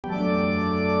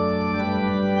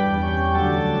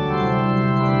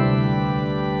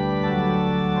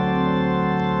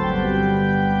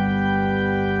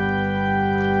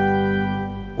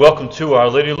Welcome to Our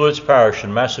Lady Lourdes Parish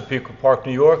in Massapequa Park,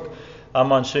 New York. I'm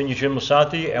Msgr Jim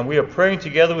Lisante, and we are praying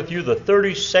together with you the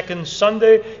 32nd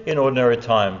Sunday in Ordinary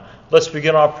Time. Let's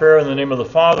begin our prayer in the name of the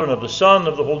Father, and of the Son, and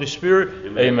of the Holy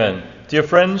Spirit. Amen. Dear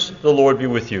friends, the Lord be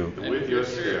with you. And with your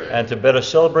spirit. And to better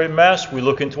celebrate Mass, we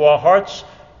look into our hearts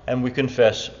and we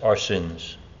confess our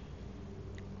sins.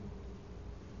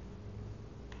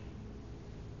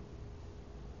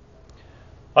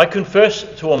 I confess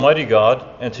to Almighty God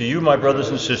and to you, my brothers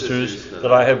and sisters,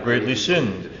 that I have greatly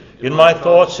sinned, in my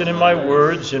thoughts and in my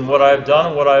words, in what I have done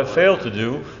and what I have failed to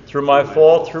do, through my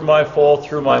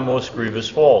most grievous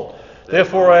fault.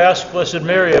 Therefore I ask Blessed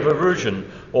Mary, ever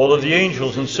Virgin, all of the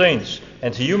angels and saints,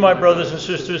 and to you, my brothers and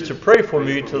sisters, to pray for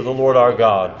me to the Lord our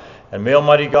God. And may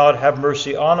Almighty God have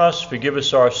mercy on us, forgive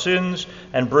us our sins,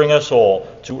 and bring us all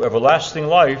to everlasting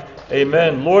life.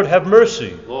 Amen. Lord, have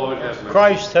mercy. Lord, have mercy.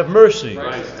 Christ, have mercy.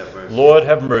 Christ, have mercy. Lord,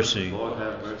 have mercy. Lord,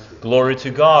 have mercy. Glory to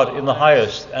God in the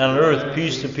highest, and on earth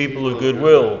peace to people of good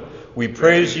will. We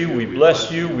praise you, we bless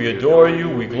you, we adore you,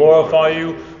 we glorify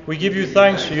you. We give you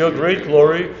thanks for your great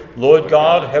glory, Lord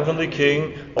God, Heavenly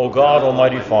King, O God,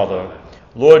 Almighty Father.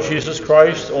 Lord Jesus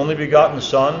Christ, only begotten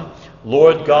Son,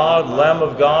 Lord God, Lamb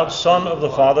of God, Son of the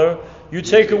Father, you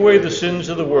take away the sins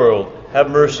of the world. Have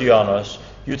mercy on us.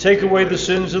 You take away the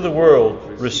sins of the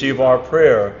world. Receive our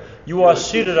prayer. You are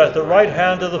seated at the right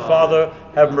hand of the Father.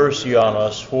 Have mercy on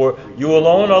us. For you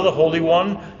alone are the Holy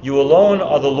One. You alone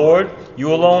are the Lord.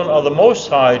 You alone are the Most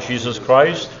High, Jesus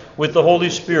Christ, with the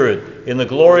Holy Spirit, in the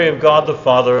glory of God the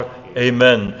Father.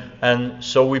 Amen. And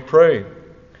so we pray.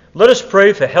 Let us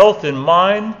pray for health in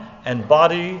mind and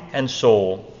body and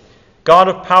soul. God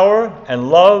of power and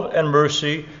love and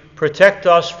mercy, protect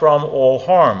us from all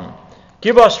harm.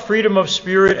 Give us freedom of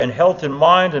spirit and health in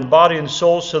mind and body and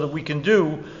soul so that we can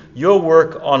do your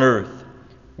work on earth.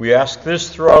 We ask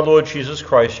this through our Lord Jesus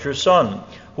Christ, your Son,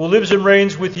 who lives and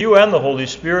reigns with you and the Holy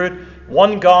Spirit,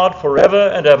 one God forever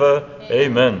and ever.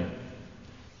 Amen.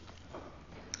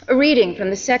 A reading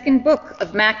from the second book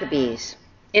of Maccabees.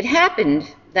 It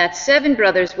happened that 7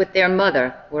 brothers with their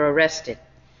mother were arrested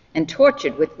and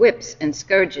tortured with whips and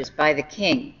scourges by the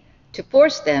king to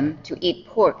force them to eat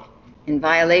pork in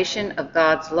violation of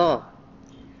God's law.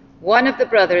 One of the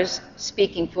brothers,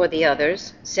 speaking for the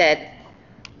others, said,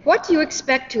 "What do you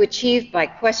expect to achieve by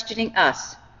questioning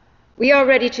us? We are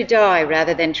ready to die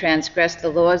rather than transgress the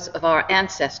laws of our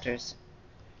ancestors."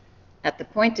 At the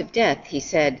point of death, he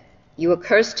said, "You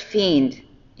accursed fiend,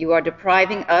 you are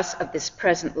depriving us of this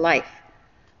present life,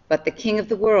 but the King of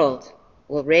the world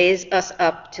will raise us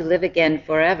up to live again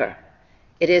forever.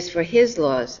 It is for his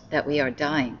laws that we are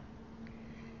dying."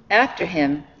 After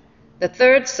him, the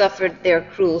third suffered their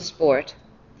cruel sport.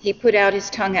 He put out his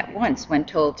tongue at once when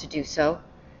told to do so,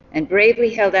 and bravely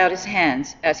held out his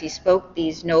hands as he spoke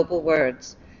these noble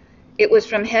words. "It was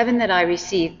from heaven that I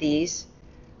received these.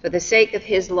 For the sake of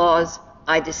his laws,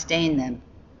 I disdain them.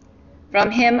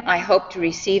 From him I hope to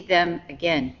receive them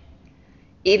again."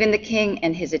 Even the king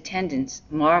and his attendants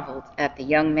marveled at the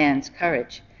young man's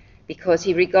courage, because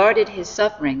he regarded his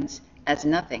sufferings as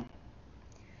nothing.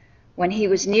 When he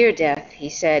was near death, he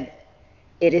said,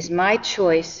 "It is my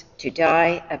choice to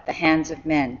die at the hands of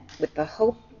men, with the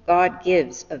hope God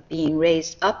gives of being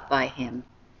raised up by him.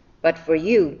 But for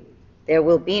you, there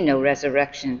will be no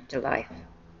resurrection to life."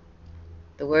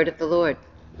 The word of the Lord.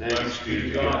 Thanks be to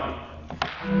God.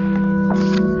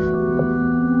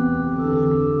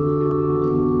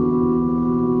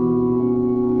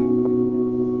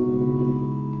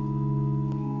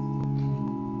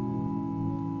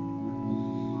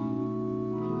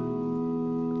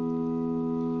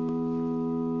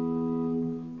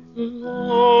 Lord,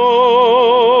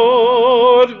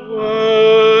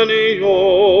 when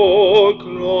your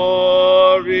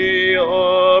glory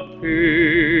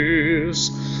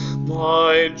appears,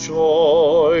 my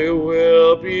joy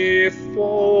will be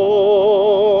full.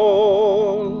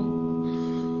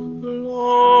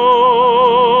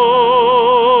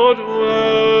 Lord,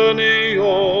 when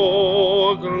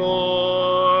your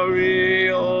glory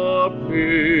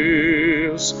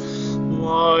appears,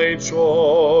 my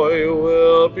joy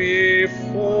will be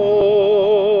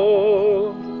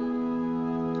full.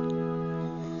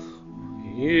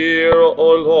 Hear,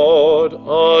 O Lord,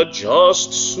 a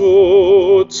just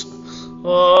suit.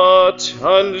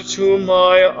 Attend to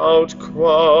my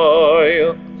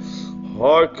outcry.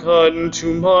 Hearken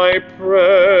to my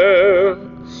prayer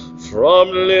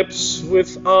from lips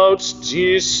without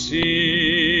deceit.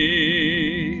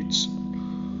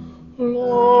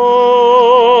 Lord,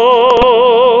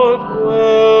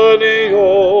 when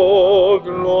your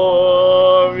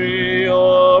glory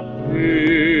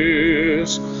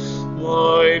appears,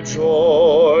 my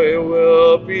joy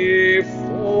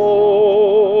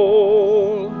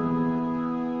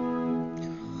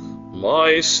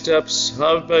My steps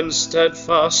have been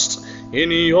steadfast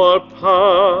in your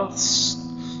paths.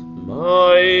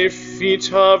 My feet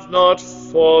have not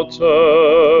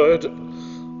faltered.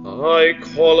 I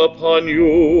call upon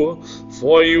you,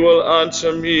 for you will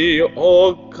answer me,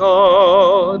 O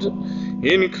God.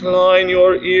 Incline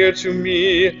your ear to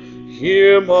me,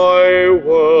 hear my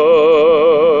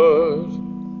word.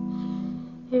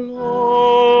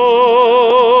 Lord,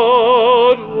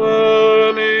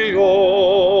 when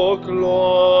your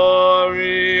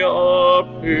glory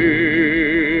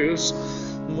appears,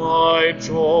 my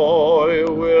joy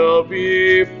will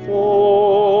be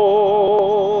full.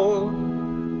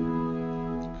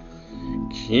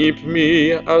 Keep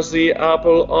me as the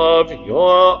apple of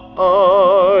your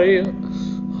eye.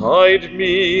 Hide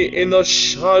me in the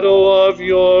shadow of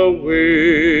your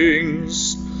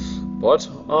wings. But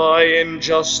I in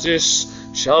justice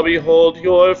shall behold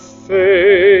your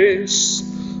face.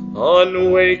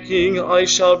 On waking I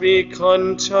shall be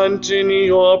content in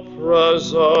your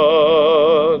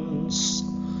presence.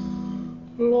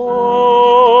 Lord,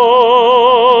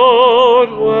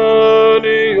 when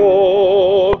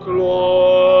your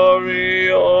glory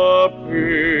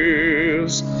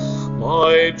appears,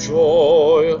 my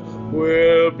joy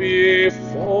will be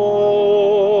full.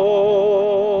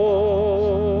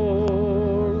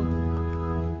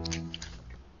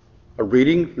 A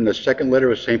reading from the second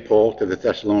letter of St. Paul to the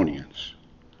Thessalonians.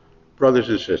 Brothers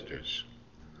and sisters,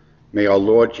 may our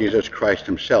Lord Jesus Christ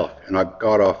himself and our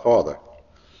God our Father,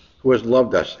 who has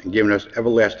loved us and given us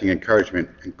everlasting encouragement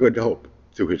and good hope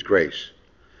through his grace,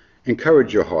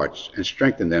 encourage your hearts and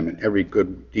strengthen them in every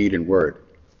good deed and word.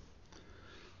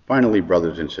 Finally,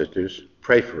 brothers and sisters,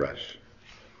 pray for us,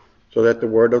 so that the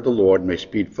word of the Lord may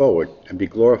speed forward and be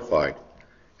glorified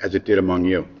as it did among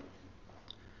you,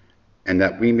 and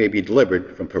that we may be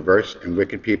delivered from perverse and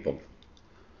wicked people.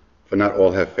 For not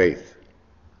all have faith,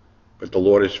 but the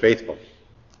Lord is faithful.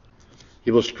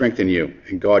 He will strengthen you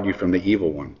and guard you from the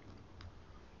evil one.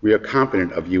 We are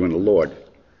confident of you in the Lord,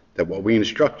 that what we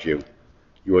instruct you,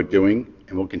 you are doing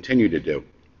and will continue to do.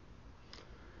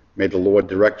 May the Lord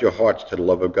direct your hearts to the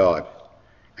love of God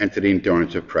and to the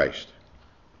endurance of Christ.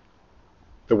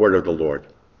 The word of the Lord.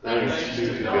 Thanks be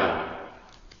to God.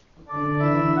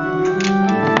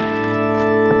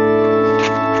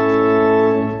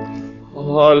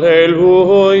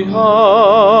 Alleluia,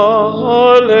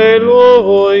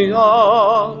 alleluia,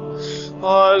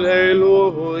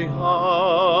 alleluia,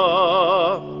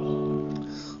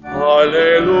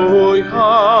 alleluia,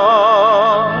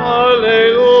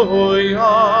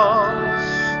 alleluia,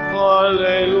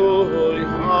 alleluia.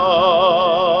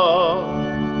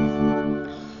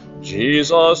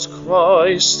 Jesus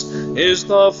Christ is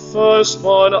the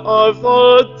firstborn of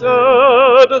the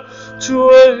dead. To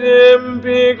him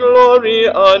be glory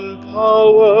and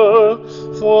power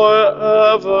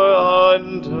forever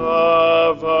and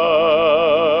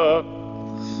ever.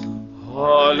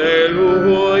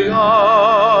 Alleluia,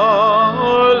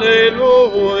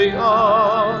 alleluia,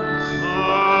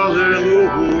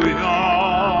 alleluia.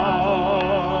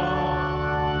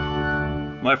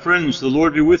 My friends, the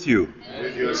Lord be with you. And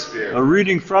with your spirit. A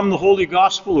reading from the Holy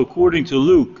Gospel according to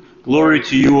Luke. Glory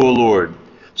to you, O Lord.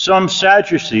 Some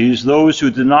Sadducees, those who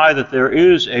deny that there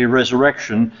is a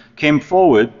resurrection, came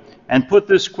forward and put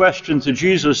this question to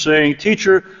Jesus, saying,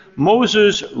 Teacher,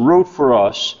 Moses wrote for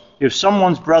us, if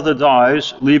someone's brother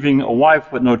dies, leaving a wife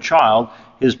but no child,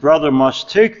 his brother must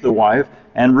take the wife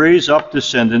and raise up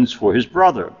descendants for his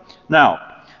brother. Now,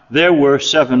 there were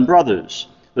 7 brothers.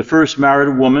 The first married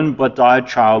a woman but died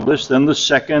childless, then the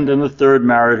second and the third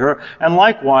married her, and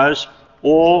likewise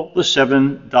all the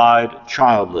 7 died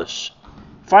childless.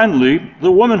 Finally,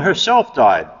 the woman herself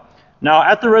died. Now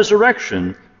at the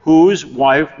resurrection, whose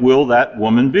wife will that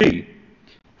woman be?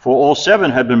 For all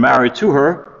 7 had been married to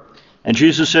her. And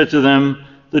Jesus said to them,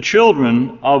 the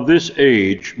children of this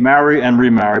age marry and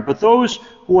remarry, but those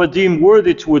who are deemed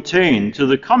worthy to attain to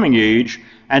the coming age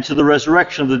and to the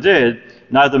resurrection of the dead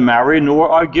neither marry nor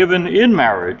are given in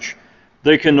marriage.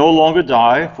 They can no longer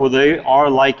die, for they are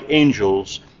like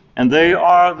angels, and they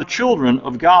are the children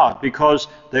of God, because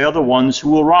they are the ones who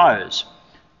will rise.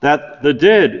 That the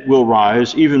dead will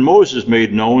rise, even Moses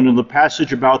made known in the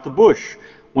passage about the bush,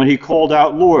 when he called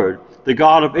out, Lord, the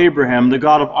God of Abraham, the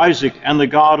God of Isaac, and the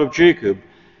God of Jacob.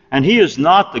 And he is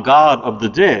not the God of the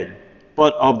dead,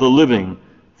 but of the living,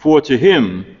 for to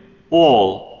him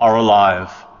all are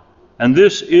alive. And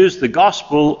this is the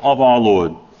gospel of our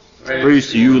Lord. Praise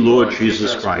to you, Lord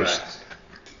Jesus Christ.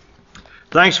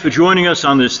 Thanks for joining us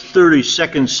on this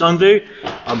 32nd Sunday,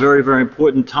 a very, very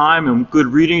important time and good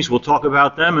readings. We'll talk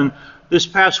about them. And This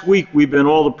past week, we've been,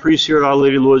 all the priests here at Our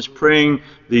Lady Lourdes, praying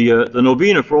the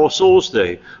novena for All Souls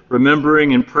Day,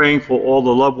 remembering and praying for all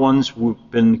the loved ones who've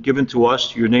been given to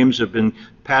us. Your names have been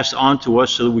passed on to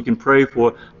us so that we can pray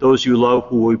for those you love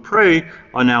who we pray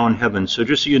are now in heaven. So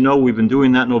just so you know, we've been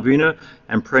doing that novena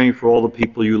and praying for all the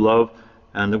people you love,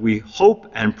 and that we hope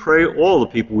and pray all the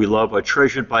people we love are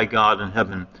treasured by God in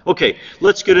heaven. Okay,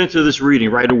 let's get into this reading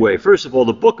right away. First of all,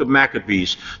 the book of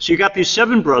Maccabees. So you got these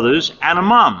 7 brothers and a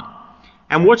mom.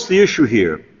 And what's the issue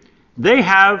here? They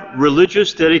have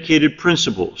religious, dedicated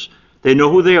principles. They know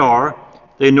who they are.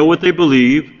 They know what they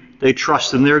believe. They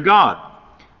trust in their God.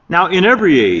 Now, in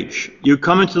every age, you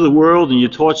come into the world and you're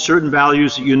taught certain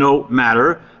values that you know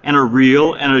matter and are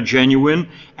real and are genuine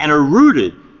and are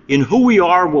rooted in who we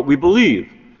are and what we believe.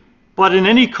 But in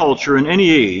any culture, in any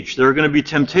age, there are going to be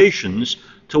temptations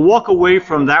to walk away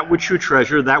from that which you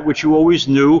treasure, that which you always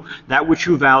knew, that which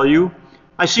you value.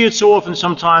 I see it so often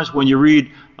sometimes when you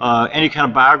read any kind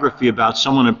of biography about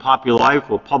someone in popular life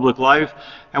or public life,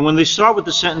 and when they start with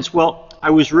the sentence, well,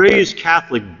 I was raised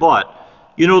Catholic, but,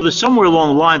 you know, that somewhere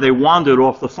along the line they wandered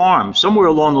off the farm. Somewhere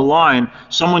along the line,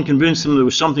 someone convinced them there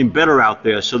was something better out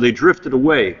there, so they drifted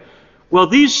away. Well,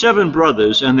 these 7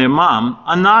 brothers and their mom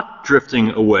are not drifting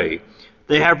away.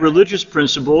 They have religious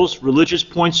principles, religious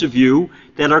points of view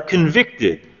that are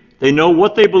convicted. They know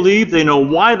what they believe, they know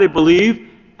why they believe,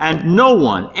 and no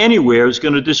one anywhere is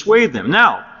going to dissuade them.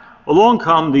 Now, along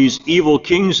come these evil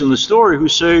kings in the story who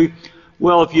say,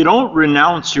 well, if you don't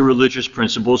renounce your religious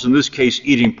principles, in this case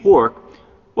eating pork,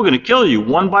 we're going to kill you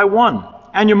one by one,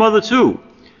 and your mother too.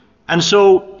 And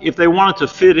so if they wanted to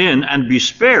fit in and be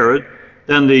spared,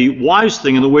 then the wise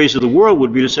thing in the ways of the world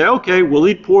would be to say, okay, we'll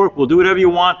eat pork, we'll do whatever you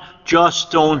want,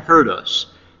 just don't hurt us.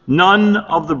 None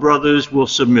of the brothers will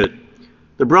submit.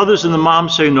 The brothers and the mom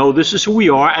say, no, this is who we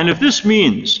are, and if this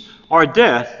means our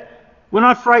death, we're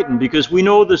not frightened, because we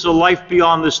know there's a life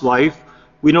beyond this life.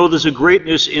 We know there's a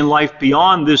greatness in life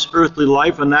beyond this earthly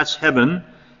life, and that's heaven.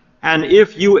 And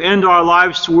if you end our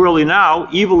lives too early now,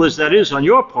 evil as that is on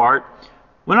your part,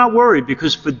 we're not worried,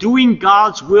 because for doing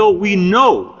God's will, we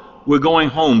know we're going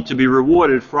home to be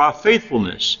rewarded for our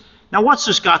faithfulness. Now, what's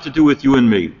this got to do with you and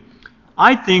me?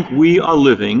 I think we are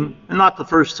living, and not the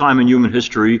first time in human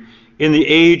history, in the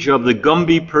age of the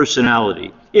Gumby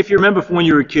personality. If you remember from when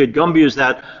you were a kid, Gumby is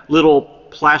that little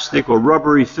plastic or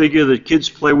rubbery figure that kids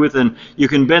play with, and you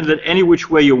can bend it any which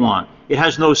way you want. It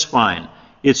has no spine.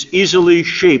 It's easily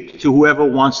shaped to whoever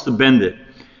wants to bend it.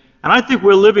 And I think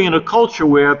we're living in a culture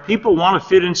where people want to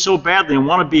fit in so badly and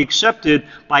want to be accepted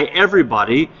by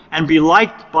everybody and be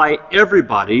liked by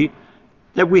everybody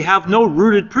that we have no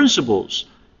rooted principles.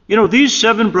 You know, these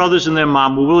 7 brothers and their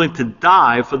mom were willing to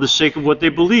die for the sake of what they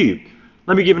believed.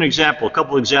 Let me give an example, a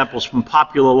couple examples from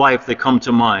popular life that come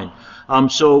to mind.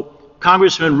 So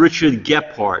Congressman Richard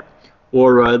Gephardt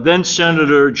or then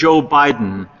Senator Joe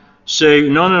Biden say,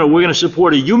 no, we're going to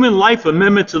support a human life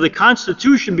amendment to the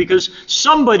Constitution because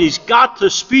somebody's got to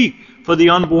speak for the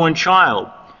unborn child.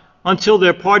 Until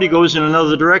their party goes in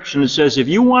another direction and says, if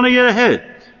you want to get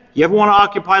ahead, you ever want to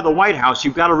occupy the White House,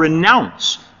 you've got to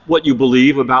renounce what you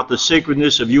believe about the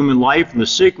sacredness of human life and the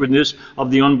sacredness of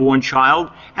the unborn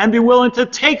child, and be willing to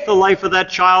take the life of that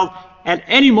child at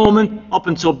any moment up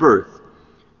until birth.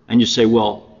 And you say,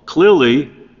 well,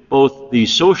 clearly both the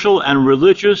social and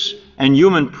religious and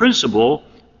human principle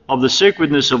of the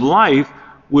sacredness of life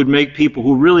would make people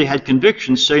who really had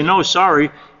convictions say, no,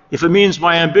 sorry, if it means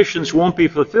my ambitions won't be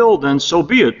fulfilled, then so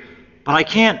be it. But I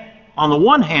can't, on the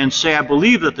one hand, say I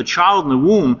believe that the child in the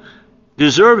womb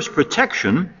deserves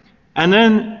protection, and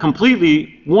then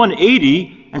completely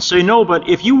 180 and say, no, but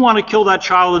if you want to kill that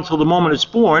child until the moment it's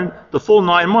born, the full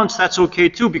 9 months, that's okay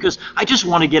too, because I just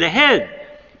want to get ahead.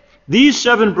 These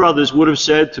 7 brothers would have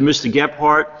said to Mr.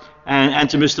 Gephardt and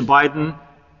to Mr. Biden,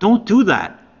 don't do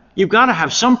that. You've got to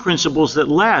have some principles that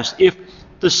last. If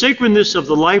the sacredness of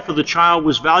the life of the child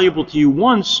was valuable to you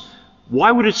once,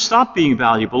 why would it stop being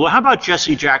valuable? Or how about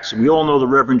Jesse Jackson? We all know the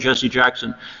Reverend Jesse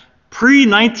Jackson.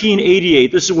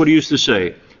 Pre-1988, this is what he used to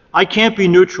say. I can't be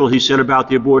neutral, he said, about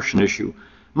the abortion issue.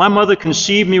 My mother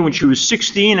conceived me when she was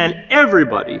 16, and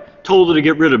everybody told her to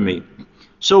get rid of me.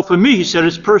 So for me, he said,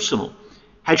 it's personal.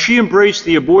 Had she embraced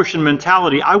the abortion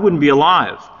mentality, I wouldn't be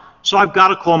alive. So I've got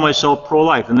to call myself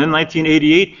pro-life. And then in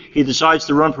 1988, he decides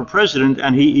to run for president,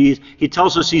 and he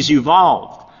tells us he's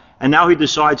evolved. And now he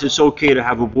decides it's okay to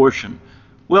have abortion.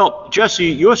 Well, Jesse,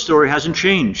 your story hasn't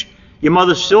changed. Your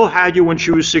mother still had you when she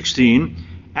was 16,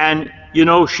 and, you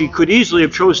know, she could easily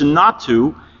have chosen not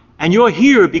to, and you're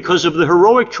here because of the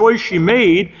heroic choice she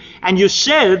made, and you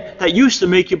said that used to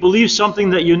make you believe something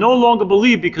that you no longer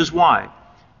believe, because why?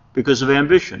 because of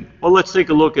ambition. Well, let's take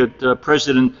a look at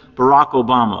President Barack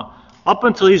Obama. Up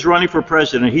until he's running for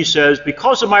president, he says,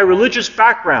 because of my religious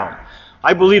background,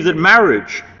 I believe that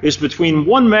marriage is between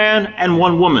one man and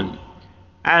one woman.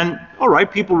 And, all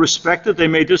right, people respect it. They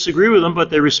may disagree with him, but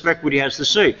they respect what he has to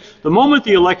say. The moment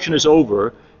the election is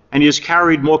over, and he has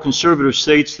carried more conservative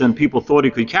states than people thought he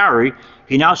could carry,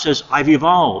 he now says, I've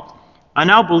evolved. I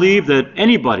now believe that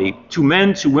anybody, 2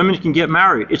 men, 2 women, can get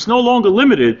married. It's no longer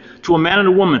limited to a man and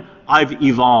a woman. I've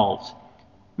evolved.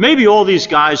 Maybe all these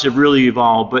guys have really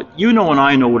evolved, but you know and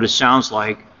I know what it sounds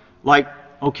like. Like,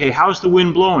 okay, how's the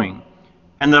wind blowing?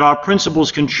 And that our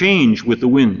principles can change with the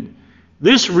wind.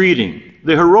 This reading,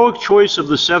 the heroic choice of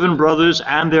the 7 brothers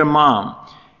and their mom,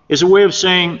 is a way of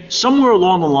saying, somewhere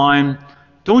along the line,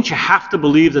 don't you have to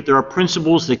believe that there are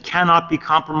principles that cannot be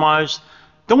compromised?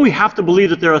 Don't we have to believe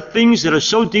that there are things that are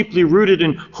so deeply rooted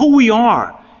in who we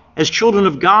are as children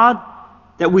of God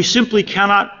that we simply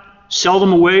cannot sell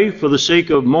them away for the sake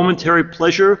of momentary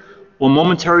pleasure or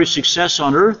momentary success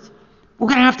on earth? We're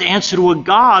going to have to answer to a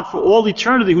God for all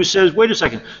eternity who says, wait a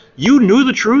second, you knew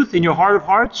the truth in your heart of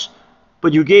hearts,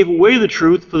 but you gave away the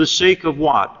truth for the sake of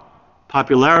what?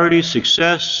 Popularity,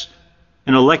 success,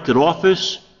 an elected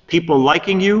office, people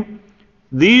liking you?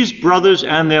 These brothers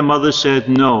and their mother said,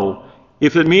 no.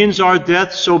 If it means our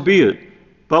death, so be it.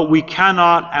 But we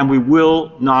cannot and we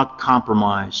will not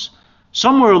compromise.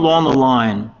 Somewhere along the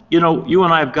line, you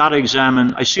and I have got to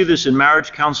examine. I see this in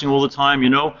marriage counseling all the time,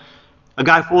 A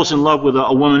guy falls in love with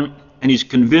a woman, and he's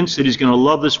convinced that he's going to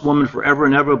love this woman forever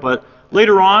and ever, but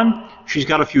later on, she's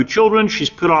got a few children, she's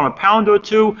put on a pound or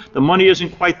 2, the money isn't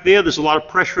quite there, there's a lot of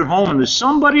pressure at home, and there's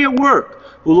somebody at work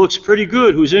who looks pretty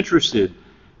good, who's interested.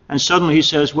 And suddenly he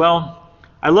says, well,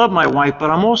 I love my wife, but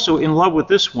I'm also in love with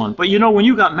this one. But when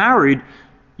you got married,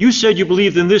 you said you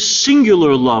believed in this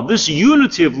singular love, this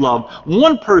unity of love,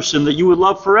 one person that you would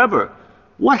love forever.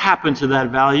 What happened to that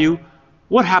value?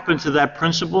 What happened to that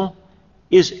principle?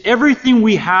 Is everything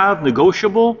we have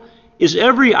negotiable? Is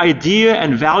every idea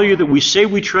and value that we say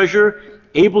we treasure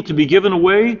able to be given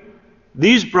away?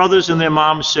 These brothers and their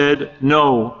mom said,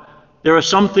 no, there are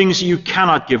some things that you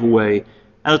cannot give away.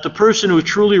 And that the person who is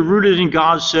truly rooted in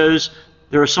God says,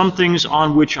 there are some things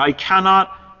on which I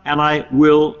cannot and I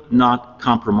will not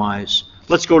compromise.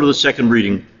 Let's go to the second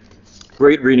reading.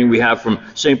 Great reading we have from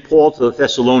St. Paul to the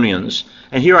Thessalonians.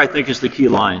 And here I think is the key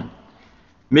line.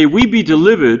 May we be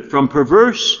delivered from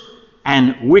perverse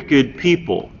and wicked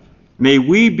people. May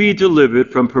we be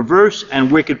delivered from perverse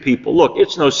and wicked people. Look,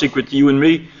 it's no secret to you and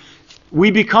me. We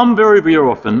become very, very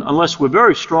often, unless we're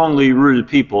very strongly rooted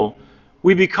people,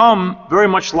 we become very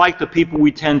much like the people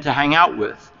we tend to hang out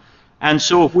with. And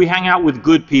so if we hang out with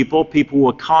good people, people who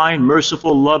are kind,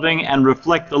 merciful, loving, and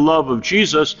reflect the love of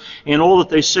Jesus in all that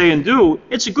they say and do,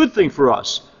 it's a good thing for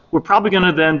us. We're probably going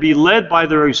to then be led by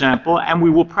their example, and we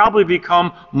will probably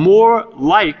become more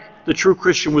like the true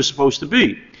Christian we're supposed to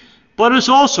be. But it's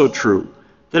also true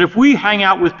that if we hang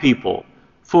out with people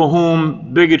for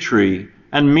whom bigotry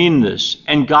and meanness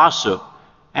and gossip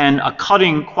and a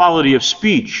cutting quality of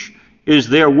speech is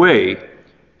their way,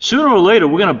 sooner or later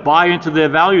we're going to buy into their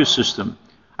value system.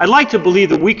 I'd like to believe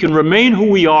that we can remain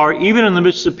who we are even in the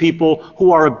midst of people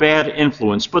who are a bad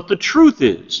influence. But the truth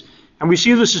is, and we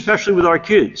see this especially with our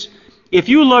kids, if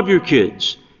you love your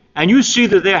kids and you see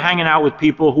that they're hanging out with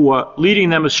people who are leading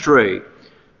them astray,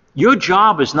 your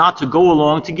job is not to go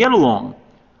along to get along.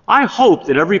 I hope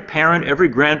that every parent, every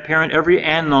grandparent, every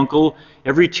aunt and uncle,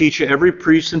 every teacher, every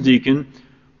priest and deacon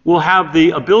will have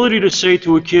the ability to say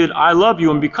to a kid, I love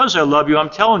you, and because I love you, I'm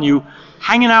telling you,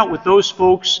 hanging out with those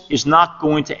folks is not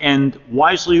going to end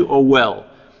wisely or well.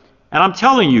 And I'm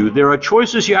telling you, there are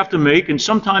choices you have to make, and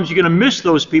sometimes you're going to miss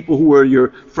those people who are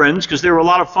your friends because they're a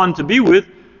lot of fun to be with,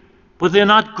 but they're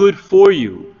not good for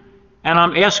you. And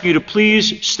I'm asking you to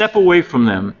please step away from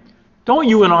them. Don't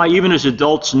you and I, even as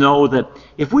adults, know that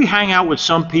if we hang out with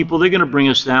some people, they're going to bring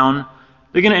us down.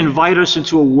 They're going to invite us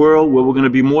into a world where we're going to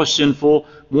be more sinful,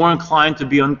 more inclined to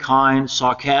be unkind,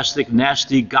 sarcastic,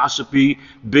 nasty, gossipy,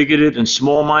 bigoted, and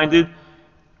small-minded.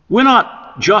 We're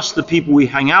not just the people we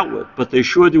hang out with, but they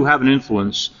sure do have an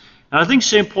influence. And I think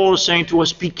St. Paul is saying to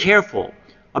us, be careful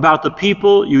about the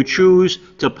people you choose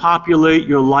to populate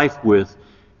your life with,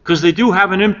 because they do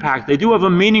have an impact. They do have a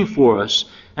meaning for us.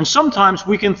 And sometimes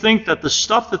we can think that the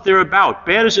stuff that they're about,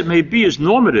 bad as it may be, is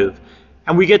normative,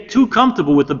 and we get too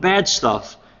comfortable with the bad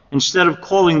stuff instead of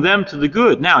calling them to the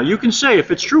good. Now, you can say, if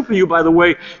it's true for you, by the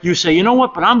way, you say, you know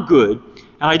what, but I'm good,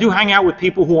 and I do hang out with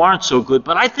people who aren't so good,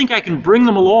 but I think I can bring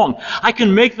them along. I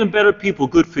can make them better people.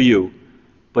 Good for you.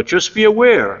 But just be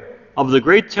aware of the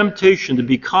great temptation to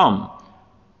become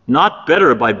not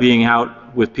better by being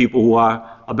out with people who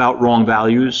are about wrong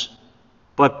values,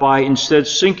 but by instead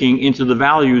sinking into the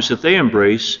values that they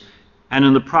embrace, and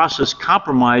in the process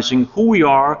compromising who we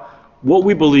are, what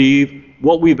we believe,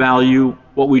 what we value,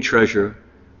 what we treasure.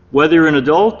 Whether you're an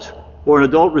adult or an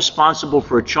adult responsible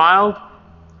for a child,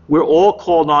 we're all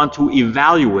called on to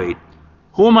evaluate,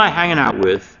 who am I hanging out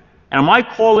with? And am I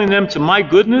calling them to my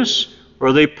goodness, or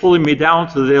are they pulling me down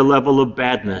to their level of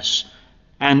badness?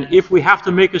 And if we have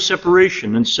to make a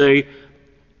separation and say,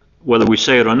 whether we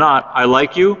say it or not, I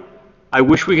like you, I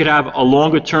wish we could have a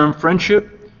longer-term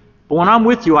friendship, but when I'm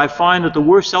with you, I find that the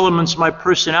worst elements of my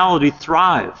personality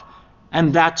thrive,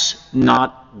 and that's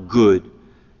not good.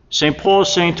 St. Paul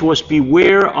is saying to us,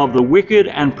 beware of the wicked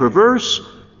and perverse,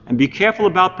 and be careful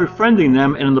about befriending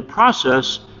them, and in the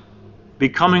process,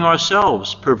 becoming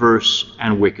ourselves perverse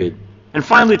and wicked. And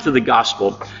finally, to the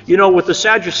gospel. You know, what the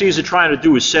Sadducees are trying to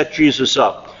do is set Jesus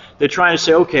up. They're trying to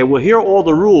say, okay, well, here are all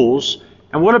the rules,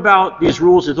 and what about these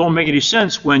rules that don't make any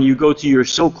sense when you go to your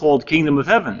so-called kingdom of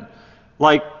heaven?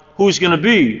 Like, who's going to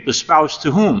be the spouse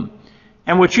to whom?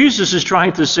 And what Jesus is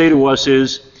trying to say to us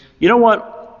is, you know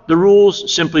what? The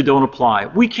rules simply don't apply.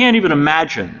 We can't even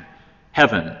imagine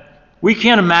heaven. We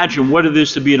can't imagine what it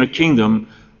is to be in a kingdom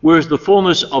where the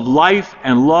fullness of life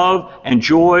and love and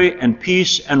joy and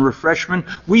peace and refreshment.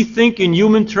 We think in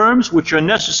human terms, which are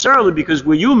necessarily, because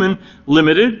we're human,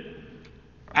 limited.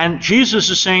 And Jesus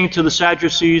is saying to the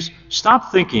Sadducees,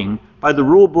 stop thinking by the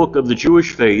rule book of the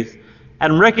Jewish faith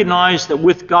and recognize that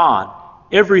with God,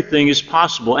 everything is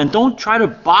possible. And don't try to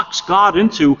box God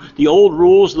into the old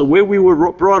rules, the way we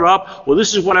were brought up. Well,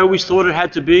 this is what I always thought it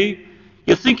had to be.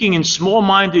 You're thinking in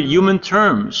small-minded human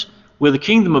terms, where the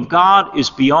kingdom of God is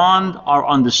beyond our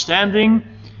understanding.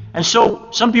 And so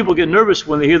some people get nervous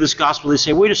when they hear this gospel. They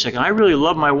say, wait a second, I really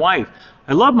love my wife.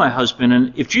 I love my husband.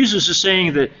 And if Jesus is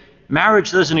saying that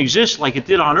marriage doesn't exist like it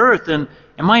did on earth, then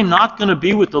am I not going to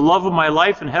be with the love of my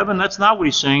life in heaven? That's not what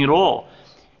he's saying at all.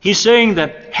 He's saying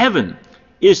that heaven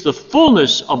is the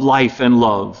fullness of life and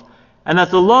love, and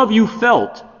that the love you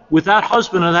felt with that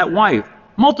husband or that wife,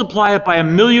 multiply it by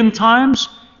 1,000,000 times,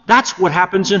 that's what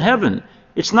happens in heaven.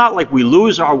 It's not like we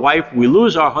lose our wife, we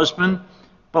lose our husband,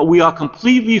 but we are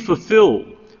completely fulfilled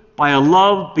by a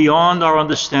love beyond our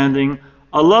understanding,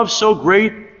 a love so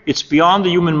great it's beyond the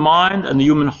human mind and the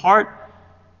human heart.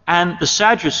 And the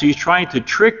Sadducees trying to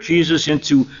trick Jesus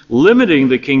into limiting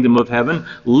the kingdom of heaven,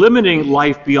 limiting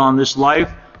life beyond this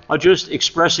life, are just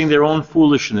expressing their own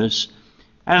foolishness.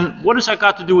 And what has that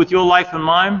got to do with your life and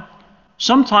mine?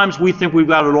 Sometimes we think we've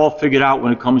got it all figured out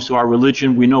when it comes to our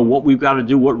religion. We know what we've got to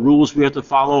do, what rules we have to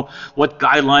follow, what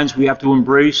guidelines we have to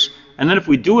embrace. And then if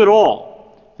we do it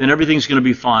all, then everything's going to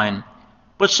be fine.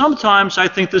 But sometimes I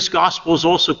think this gospel is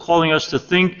also calling us to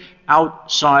think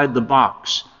outside the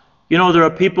box. You know, there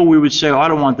are people we would say, oh, I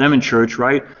don't want them in church,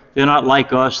 right? They're not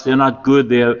like us. They're not good.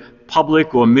 They're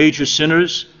public or major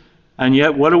sinners. And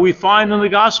yet, what do we find in the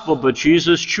gospel but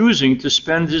Jesus choosing to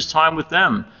spend his time with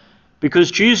them?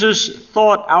 Because Jesus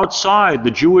thought outside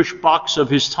the Jewish box of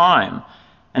his time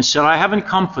and said, I haven't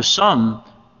come for some,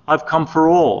 I've come for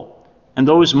all. And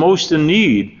those most in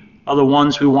need are the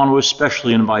ones we want to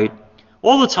especially invite.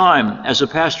 All the time, as a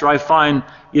pastor, I find,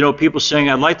 people saying,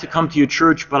 I'd like to come to your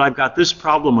church, but I've got this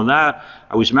problem with that.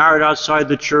 I was married outside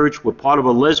the church. We're part of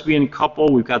a lesbian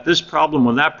couple. We've got this problem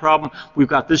with that problem. We've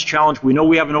got this challenge. We know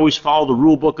we haven't always followed the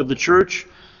rule book of the church.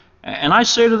 And I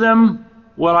say to them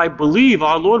what I believe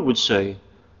our Lord would say.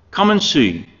 Come and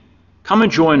see. Come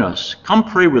and join us. Come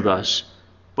pray with us.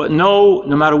 But know,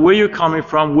 no matter where you're coming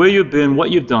from, where you've been,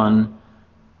 what you've done,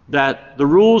 that the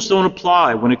rules don't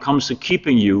apply when it comes to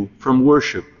keeping you from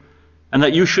worship, and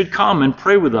that you should come and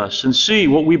pray with us and see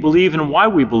what we believe and why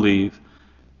we believe.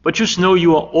 But just know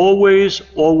you are always,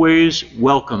 always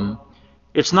welcome.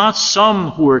 It's not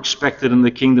some who are expected in the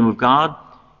kingdom of God.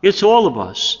 It's all of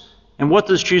us. And what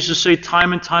does Jesus say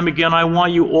time and time again? I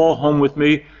want you all home with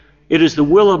me. It is the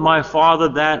will of my Father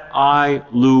that I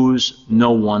lose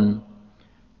no one.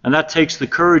 And that takes the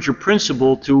courage or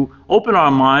principle to open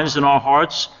our minds and our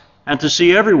hearts and to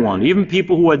see everyone, even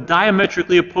people who are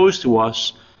diametrically opposed to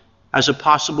us, as a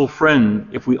possible friend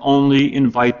if we only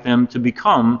invite them to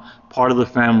become part of the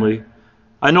family.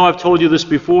 I know I've told you this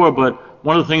before, but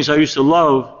one of the things I used to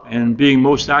love in being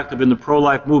most active in the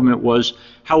pro-life movement was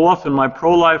how often my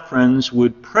pro-life friends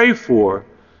would pray for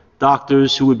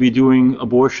doctors who would be doing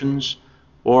abortions,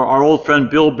 or our old friend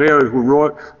Bill Baird,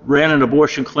 who ran an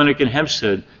abortion clinic in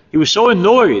Hempstead. He was so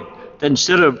annoyed that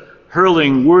instead of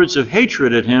hurling words of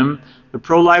hatred at him, the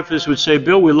pro-lifers would say,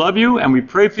 Bill, we love you and we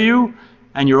pray for you,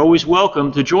 and you're always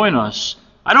welcome to join us.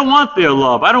 I don't want their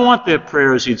love. I don't want their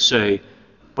prayers, he'd say.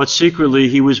 but secretly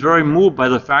he was very moved by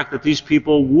the fact that these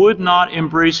people would not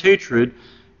embrace hatred,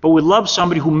 but would love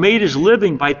somebody who made his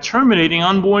living by terminating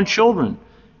unborn children.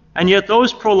 And yet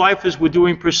those pro-lifers were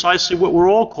doing precisely what we're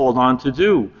all called on to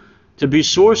do, to be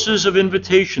sources of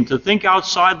invitation, to think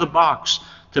outside the box,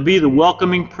 to be the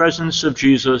welcoming presence of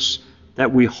Jesus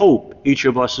that we hope each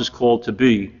of us is called to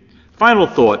be. Final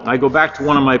thought, I go back to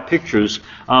one of my pictures.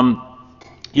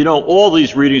 All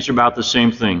these readings are about the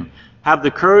same thing. Have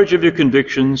the courage of your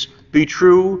convictions, be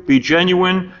true, be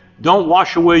genuine, don't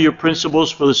wash away your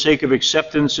principles for the sake of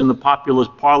acceptance in the popular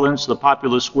parlance, the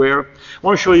popular square. I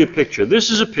want to show you a picture. This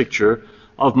is a picture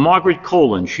of Margaret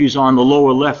Colin. She's on the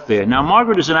lower left there. Now,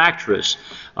 Margaret is an actress.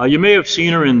 You may have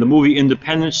seen her in the movie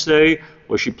Independence Day,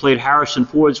 where she played Harrison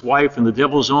Ford's wife in The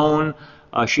Devil's Own.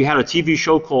 She had a TV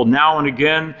show called Now and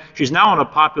Again. She's now on a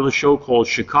popular show called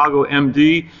Chicago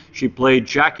MD. She played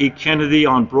Jackie Kennedy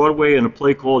on Broadway in a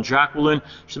play called Jacqueline.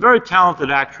 She's a very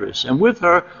talented actress. And with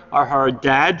her are her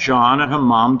dad, John, and her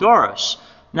mom, Doris.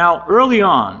 Now, early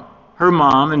on, her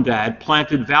mom and dad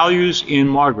planted values in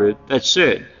Margaret that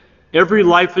said, every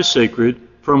life is sacred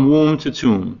from womb to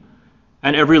tomb,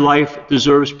 and every life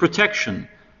deserves protection.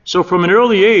 So from an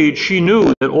early age, she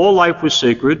knew that all life was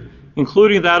sacred,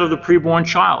 including that of the preborn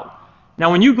child.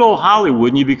 Now, when you go Hollywood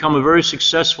and you become a very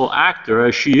successful actor,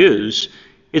 as she is,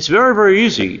 it's very, very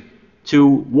easy to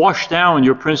wash down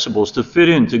your principles, to fit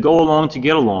in, to go along, to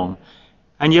get along.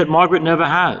 And yet Margaret never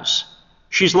has.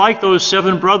 She's like those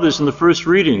 7 brothers in the first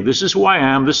reading. This is who I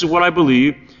am. This is what I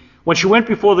believe. When she went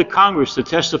before the Congress to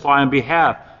testify on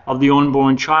behalf of the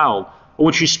unborn child, or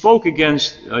when she spoke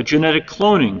against genetic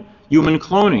cloning, human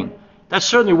cloning, that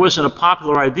certainly wasn't a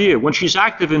popular idea. When she's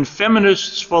active in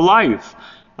Feminists for Life,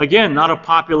 again, not a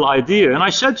popular idea. And I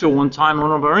said to her one time in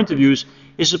one of our interviews,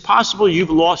 is it possible you've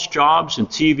lost jobs in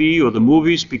TV or the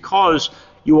movies because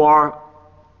you are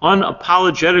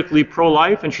unapologetically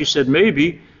pro-life? And she said,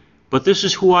 maybe, but this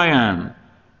is who I am.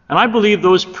 And I believe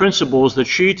those principles that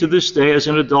she to this day as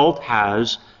an adult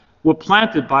has were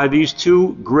planted by these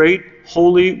 2 great,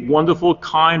 holy, wonderful,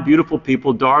 kind, beautiful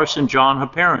people, Doris and John, her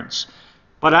parents.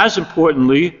 But as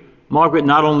importantly, Margaret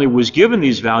not only was given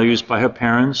these values by her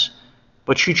parents,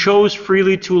 but she chose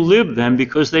freely to live them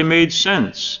because they made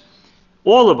sense.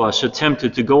 All of us are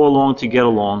tempted to go along to get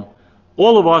along.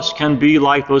 All of us can be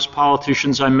like those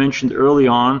politicians I mentioned early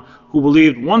on who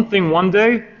believed one thing one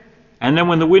day, and then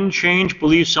when the wind changed,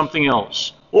 believed something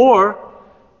else. Or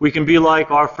we can be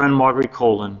like our friend Margaret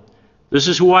Colin. This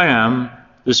is who I am.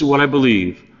 This is what I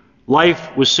believe.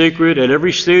 Life was sacred at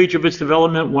every stage of its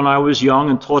development when I was young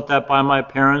and taught that by my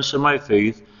parents and my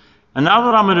faith. And now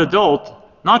that I'm an adult,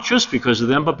 not just because of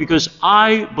them, but because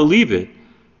I believe it,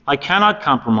 I cannot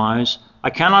compromise. I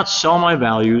cannot sell my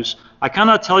values. I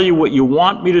cannot tell you what you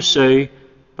want me to say,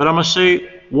 but I must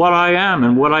say what I am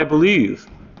and what I believe.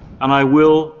 And I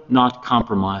will not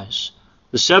compromise.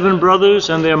 The 7 brothers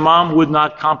and their mom would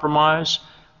not compromise.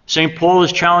 St. Paul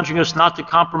is challenging us not to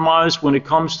compromise when it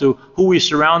comes to who we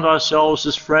surround ourselves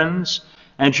as friends.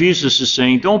 And Jesus is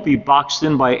saying, don't be boxed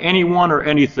in by anyone or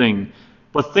anything,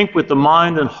 but think with the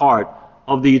mind and heart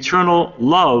of the eternal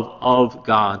love of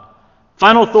God.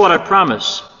 Final thought, I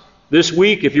promise. This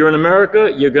week, if you're in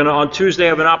America, you're going to on Tuesday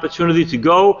have an opportunity to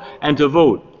go and to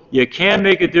vote. You can't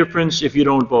make a difference if you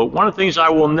don't vote. One of the things I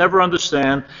will never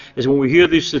understand is when we hear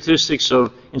these statistics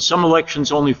of, in some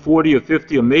elections, only 40 or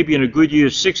 50, or maybe in a good year,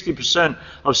 60%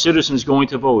 of citizens going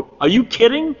to vote. Are you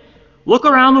kidding? Look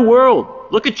around the world.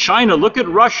 Look at China. Look at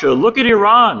Russia. Look at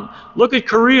Iran. Look at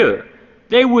Korea.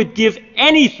 They would give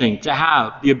anything to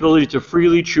have the ability to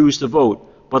freely choose to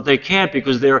vote, but they can't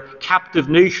because they're captive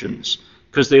nations,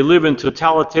 because they live in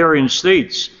totalitarian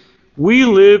states. We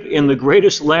live in the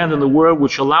greatest land in the world,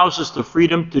 which allows us the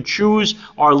freedom to choose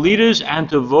our leaders and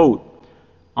to vote.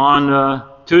 On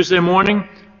Tuesday morning,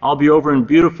 I'll be over in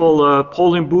beautiful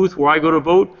polling booth where I go to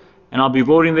vote, and I'll be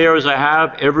voting there as I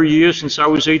have every year since I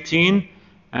was 18.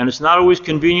 And it's not always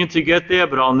convenient to get there,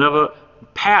 but I'll never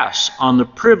pass on the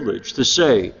privilege to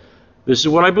say, this is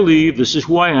what I believe, this is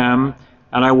who I am,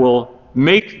 and I will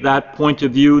make that point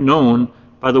of view known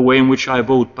by the way in which I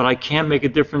vote. But I can't make a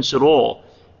difference at all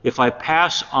if I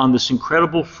pass on this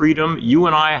incredible freedom you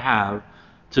and I have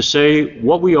to say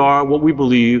what we are, what we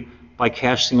believe, by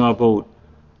casting our vote.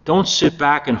 Don't sit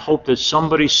back and hope that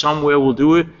somebody somewhere will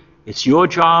do it. It's your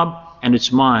job and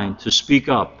it's mine to speak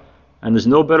up. And there's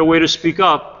no better way to speak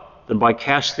up than by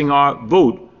casting our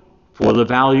vote for the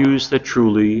values that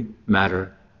truly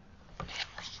matter.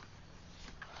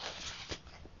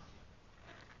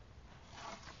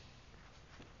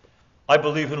 I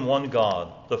believe in one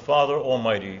God, the Father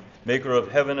Almighty, maker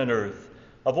of heaven and earth,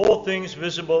 of all things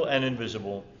visible and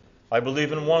invisible. I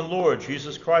believe in one Lord,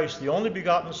 Jesus Christ, the only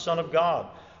begotten Son of God,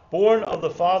 born of the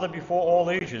Father before all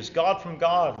ages, God from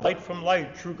God, light from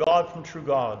light, true God from true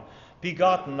God,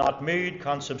 begotten, not made,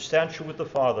 consubstantial with the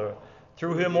Father.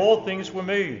 Through him all things were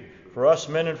made. For us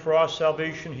men and for our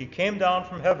salvation he came down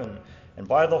from heaven, and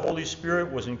by the Holy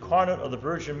Spirit was incarnate of the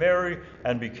Virgin Mary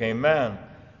and became man.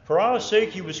 For our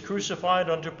sake he was crucified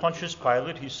under Pontius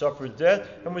Pilate. He suffered death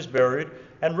and was buried,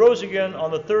 and rose again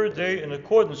on the third day in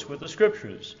accordance with the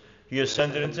Scriptures. He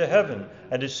ascended into heaven,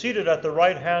 and is seated at the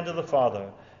right hand of the Father.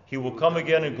 He will come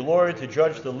again in glory to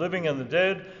judge the living and the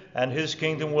dead, and his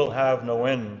kingdom will have no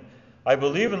end. I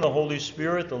believe in the Holy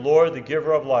Spirit, the Lord, the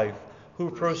giver of life, who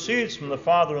proceeds from the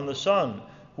Father and the Son,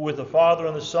 who with the Father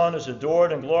and the Son is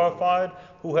adored and glorified,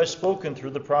 who has spoken through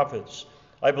the prophets.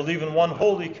 I believe in one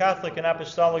holy, Catholic, and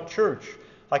Apostolic Church.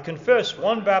 I confess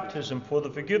one baptism for the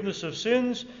forgiveness of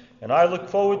sins, and I look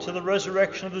forward to the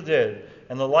resurrection of the dead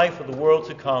and the life of the world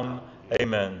to come.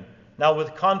 Amen. Now,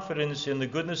 with confidence in the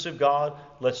goodness of God,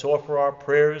 let's offer our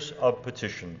prayers of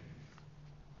petition.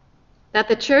 That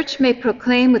the Church may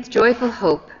proclaim with joyful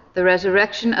hope the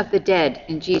resurrection of the dead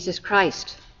in Jesus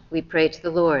Christ, we pray to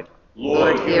the Lord.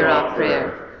 Lord, hear our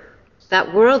prayer.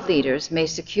 That world leaders may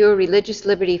secure religious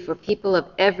liberty for people of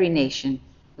every nation,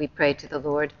 we pray to the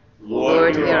Lord.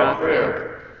 Lord, hear our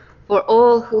prayer. For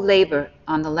all who labor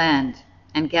on the land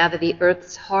and gather the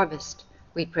earth's harvest,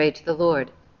 we pray to the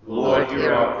Lord. Lord,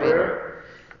 hear our prayer.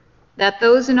 That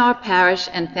those in our parish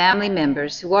and family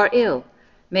members who are ill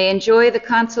may enjoy the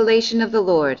consolation of the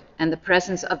Lord and the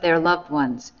presence of their loved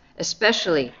ones,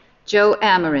 especially Joe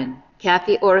Amarin,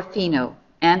 Kathy Orofino,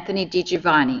 Anthony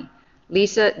DiGiovanni,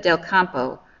 Lisa Del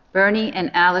Campo, Bernie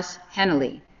and Alice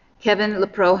Hennelly, Kevin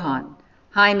Leprohan,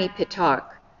 Jaime Pitarch,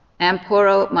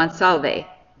 Amporo Monsalve,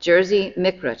 Jersey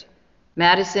Mikrut,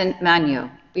 Madison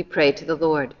Magno, we pray to the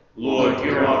Lord. Lord,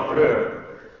 hear our prayer.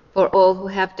 For all who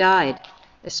have died,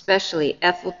 especially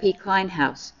Ethel P.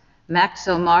 Kleinhaus,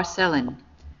 Maxo Marcellin,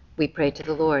 we pray to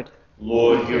the Lord.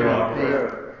 Lord, hear our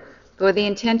prayer. For the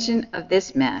intention of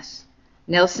this Mass,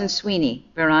 Nelson Sweeney,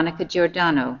 Veronica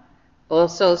Giordano, All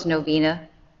Souls Novena,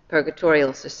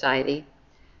 Purgatorial Society,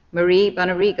 Marie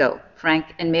Bonarigo, Frank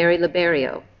and Mary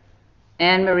Liberio,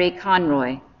 Anne Marie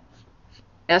Conroy,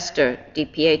 Esther Di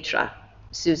Pietra,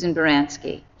 Susan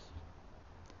Baranski,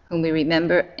 whom we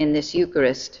remember in this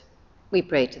Eucharist, we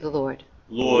pray to the Lord.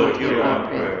 Lord, hear our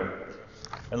prayer.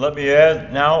 And let me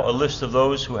add now a list of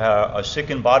those who are sick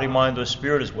in body, mind, or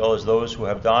spirit, as well as those who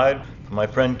have died. For my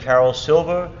friend Carol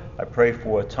Silva, I pray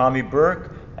for Tommy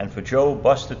Burke and for Joe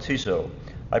Bustatiso.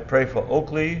 I pray for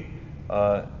Oakley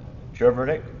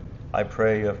Jervernick. I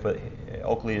pray for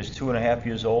Oakley is 2.5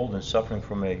 years old and suffering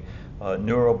from a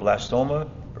neuroblastoma,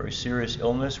 very serious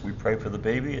illness. We pray for the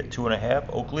baby at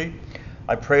 2.5, Oakley.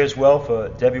 I pray as well for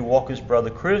Debbie Walker's brother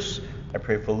Chris. I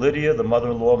pray for Lydia, the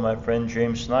mother-in-law of my friend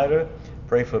James Snyder.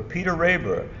 Pray for Peter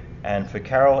Raber and for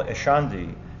Carol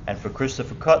Eshandi and for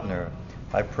Christopher Kuttner.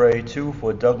 I pray too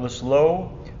for Douglas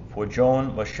Lowe, for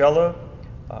Joan Machella.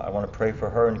 I want to pray for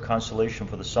her in consolation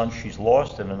for the son she's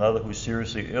lost and another who's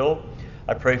seriously ill.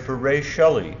 I pray for Ray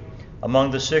Shelley.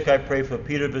 Among the sick, I pray for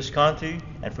Peter Visconti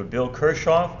and for Bill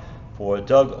Kershoff, for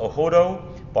Doug Ohodo,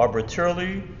 Barbara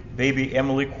Turley, baby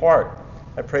Emily Quart.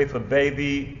 I pray for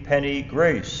baby Penny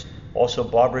Grace, also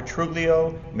Barbara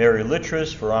Truglio, Mary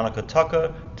Littress, Veronica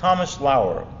Tucker, Thomas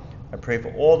Lauer. I pray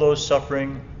for all those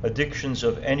suffering addictions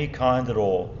of any kind at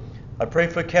all. I pray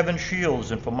for Kevin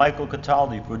Shields and for Michael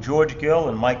Cataldi, for George Gill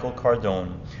and Michael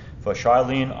Cardone, for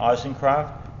Charlene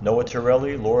Eisencraft, Noah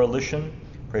Torelli, Laura Lishan.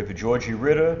 Pray for Georgie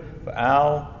Ritter, for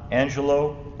Al,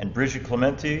 Angelo, and Bridget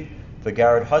Clementi, for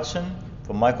Garrett Hudson,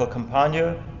 for Michael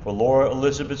Campagna, for Laura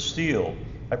Elizabeth Steele.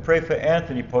 I pray for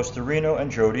Anthony Postorino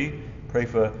and Jody. Pray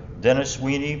for Dennis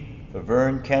Sweeney, for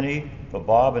Vern Kenny, for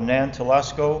Bob and Nan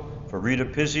Telasco, for Rita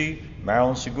Pizzi,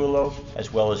 Marilyn Segulo,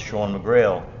 as well as Sean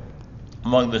McGrail.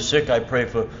 Among the sick, I pray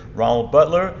for Ronald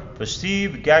Butler, for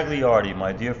Steve Gagliardi,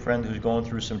 my dear friend who's going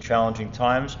through some challenging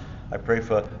times. I pray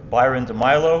for Byron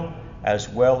DeMilo, as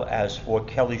well as for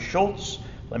Kelly Schultz.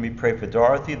 Let me pray for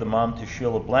Dorothy, the mom to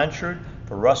Sheila Blanchard,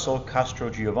 for Russell Castro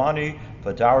Giovanni,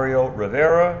 for Dario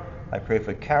Rivera. I pray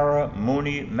for Cara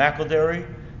Mooney McElderry.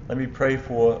 Let me pray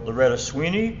for Loretta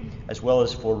Sweeney, as well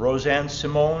as for Roseanne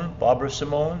Simone, Barbara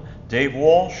Simone, Dave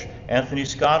Walsh, Anthony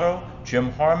Scotto,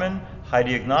 Jim Harmon,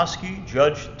 Heidi Ignoski,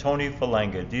 Judge Tony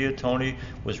Falanga. Dear Tony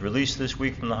was released this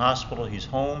week from the hospital. He's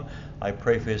home. I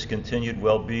pray for his continued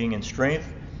well-being and strength.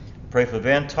 Pray for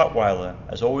Van Tutwiler.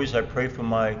 As always, I pray for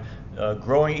my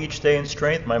growing each day in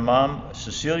strength, my mom,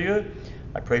 Cecilia.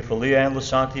 I pray for Leanne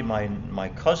Lisante, my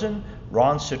cousin,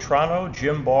 Ron Citrano,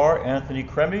 Jim Barr, Anthony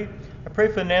Cremi. I pray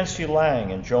for Nancy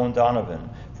Lang and Joan Donovan,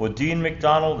 for Dean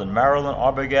McDonald and Marilyn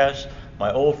Arbogast,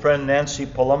 my old friend Nancy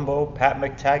Palumbo, Pat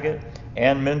McTaggart,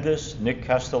 Ann Mindus, Nick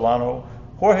Castellano,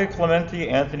 Jorge Clemente,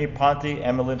 Anthony Ponte,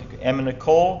 Emma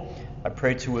Nicole. I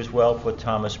pray too as well for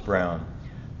Thomas Brown,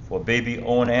 for baby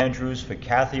Owen Andrews, for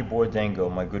Kathy Bordengo,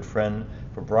 my good friend,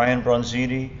 for Brian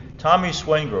Bronzini, Tommy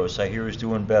Swengros, I hear is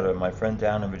doing better, my friend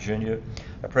down in Virginia.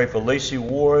 I pray for Lacey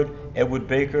Ward, Edward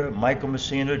Baker, Michael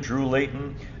Messina, Drew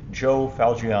Layton, Joe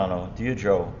Falgiano. Dear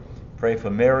Joe, pray for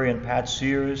Mary and Pat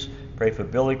Sears, pray for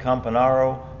Billy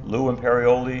Campanaro, Lou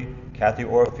Imperioli, Kathy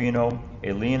Orfino,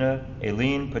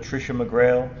 Aileen, Patricia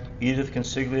McGrail, Edith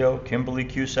Consiglio, Kimberly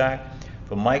Cusack,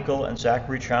 for Michael and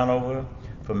Zachary Chanover,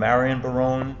 for Marion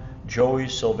Barone, Joey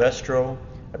Silvestro.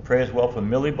 I pray as well for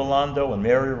Millie Belando and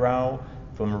Mary Rao,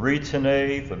 for Marie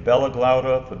Tenay, for Bella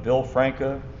Glauda, for Bill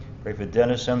Franca. Pray for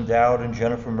Dennis M. Dowd and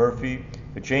Jennifer Murphy,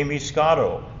 for Jamie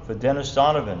Scotto, for Dennis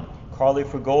Donovan, Carly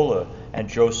Frigola, and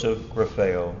Joseph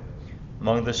Grafeo.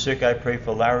 Among the sick, I pray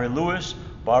for Larry Lewis,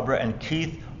 Barbara and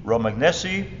Keith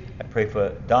Romagnesi. I pray for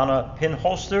Donna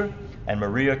Pinholster and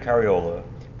Maria Cariola.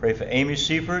 Pray for Amy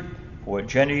Seifert, for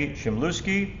Jenny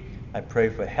Chimluski. I pray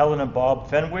for Helen and Bob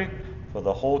Fenwick, for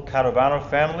the whole Caravano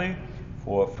family,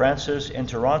 for Francis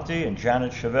Interranti and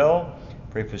Janet Chevelle.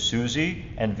 Pray for Susie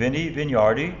and Vinnie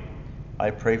Vignardi. I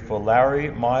pray for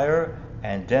Larry Meyer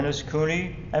and Dennis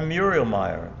Cooney and Muriel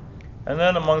Meyer. And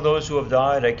then among those who have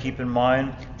died, I keep in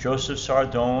mind Joseph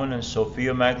Sardone and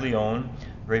Sophia Maglione.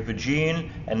 Pray for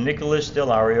Jean and Nicholas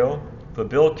Delario, for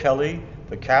Bill Kelly,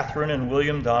 for Catherine and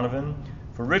William Donovan,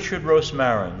 for Richard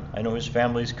Rosmarin. I know his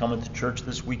family's coming to church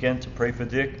this weekend to pray for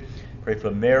Dick. Pray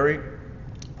for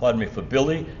for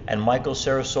Billy and Michael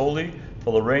Sarasoli,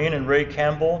 for Lorraine and Ray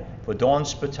Campbell, for Dawn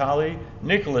Spitali,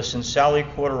 Nicholas and Sally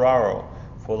Corderaro,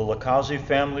 for the Lacazzi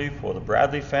family, for the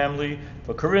Bradley family,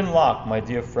 for Corinne Locke, my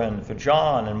dear friend, for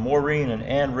John and Maureen and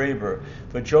Ann Raber,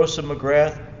 for Joseph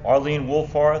McGrath, Arlene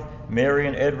Wolfarth, Mary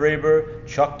and Ed Raber,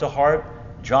 Chuck DeHart,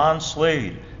 John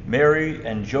Slade, Mary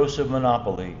and Joseph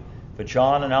Monopoly, for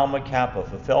John and Alma Kappa,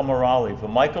 for Thelma Raleigh, for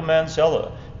Michael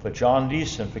Mansella, for John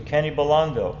Neeson, for Kenny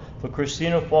Belando, for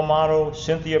Christina Formato,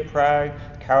 Cynthia Prag,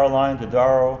 Caroline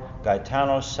Dodaro,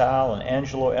 Gaetano Sal and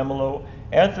Angelo Emilo,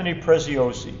 Anthony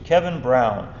Preziosi, Kevin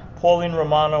Brown, Pauline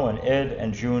Romano, and Ed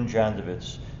and June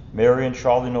Jandovitz, Mary and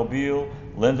Charlie Nobile,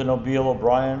 Linda Nobile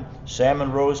O'Brien, Sam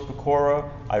and Rose Pecora,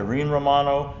 Irene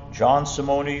Romano, John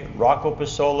Simone, Rocco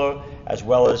Pasola, as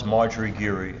well as Marjorie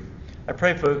Geary. I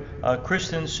pray for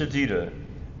Kristen Sedita.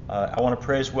 I want to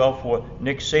pray as well for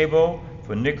Nick Sabo,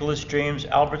 for Nicholas James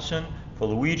Albertson, for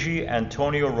Luigi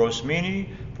Antonio Rosmini,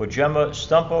 for Gemma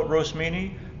Stumpa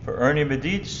Rosmini, for Ernie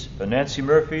Mediz, for Nancy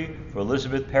Murphy, for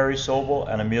Elizabeth Perry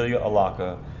Sobel and Amelia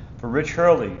Alaka, for Rich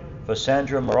Hurley, for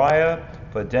Sandra Mariah,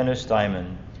 for Dennis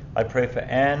Diamond. I pray for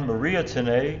Anne Maria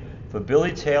Tenay, for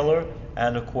Billy Taylor,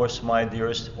 and of course my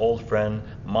dearest old friend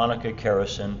Monica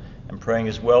Kerrison, and praying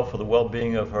as well for the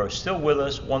well-being of her still with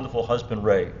us wonderful husband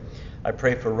Ray. I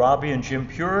pray for Robbie and Jim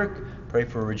Purick, pray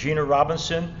for Regina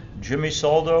Robinson, Jimmy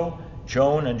Soldo,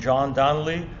 Joan and John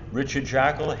Donnelly, Richard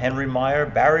Jackal, Henry Meyer,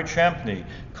 Barry Champney,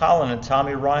 Colin and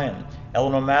Tommy Ryan,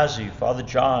 Eleanor Mazzi, Father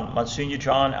John, Monsignor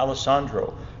John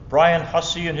Alessandro, Brian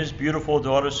Hussey and his beautiful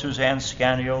daughter Suzanne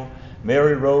Scanio,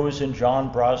 Mary Rose and John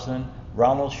Brosnan,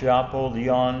 Ronald Schiappo,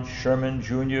 Leon Sherman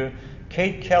Jr.,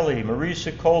 Kate Kelly, Marie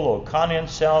Sicolo, Connie and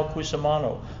Sal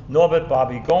Cusimano, Norbert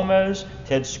Bobby Gomez,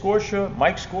 Ted Scorsha,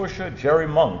 Mike Scorsha, Jerry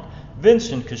Monk,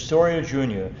 Vincent Castoria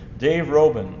Jr., Dave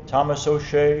Robin, Thomas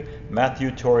O'Shea, Matthew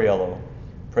Torriello.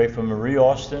 Pray for Marie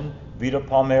Austin, Vita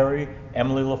Palmieri,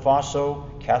 Emily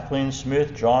LaFaso, Kathleen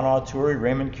Smith, John Arturi,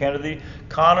 Raymond Kennedy,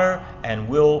 Connor, and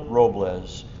Will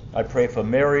Robles. I pray for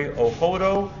Mary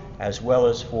Ohodo, as well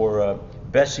as for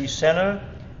Bessie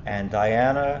Senna and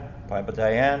Diane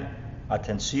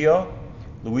Atencio,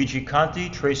 Luigi Conti,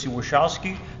 Tracy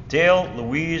Wachowski, Dale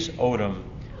Louise Odom.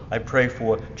 I pray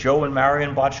for Joe and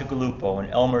Marion Bacigalupo and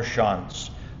Elmer Shantz,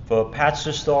 for Pat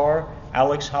Sistar,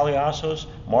 Alex Haliasos,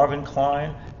 Marvin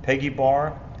Klein, Peggy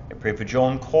Barr. I pray for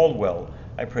Joan Caldwell.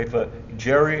 I pray for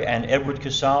Jerry and Edward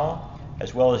Casal,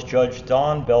 as well as Judge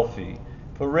Don Belfi,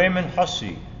 for Raymond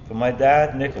Hussey, for my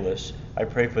dad Nicholas. I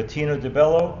pray for Tina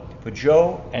DeBello, for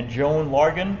Joe and Joan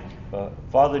Largan, for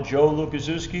Father Joe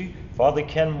Lukaszewski, Father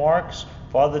Ken Marks,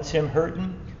 Father Tim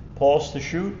Hurton, Paul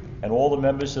Stachute, and all the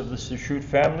members of the Stachute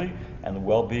family, and the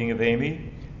well-being of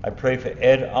Amy. I pray for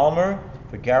Ed Almer,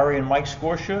 for Gary and Mike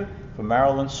Scorsha, for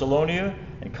Marilyn Salonia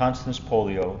and Constance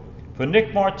Polio, for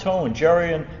Nick Martone,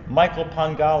 Jerry and Michael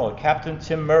Pangalo, Captain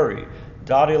Tim Murray,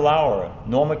 Dottie Lauer,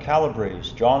 Norma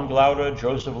Calabrese, John Glauder,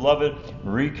 Joseph Lovett,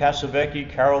 Marie Casavecchi,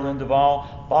 Carolyn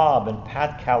Duvall, Bob and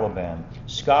Pat Caliban,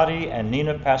 Scotty and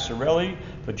Nina Passarelli,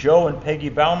 for Joe and Peggy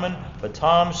Bauman, for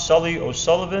Tom Sully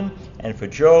O'Sullivan, and for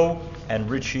Joe and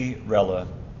Richie Rella.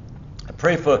 I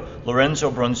pray for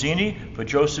Lorenzo Bronzini, for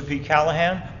Joseph P.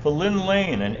 Callahan, for Lynn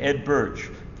Lane and Ed Birch,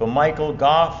 for Michael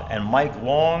Goff and Mike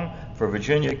Long, for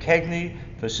Virginia Kegney,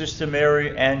 for Sister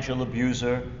Mary Angela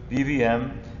Buser,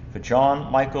 BVM, for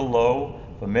John Michael Lowe,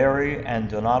 for Mary and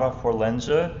Donata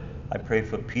Forlenza. I pray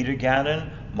for Peter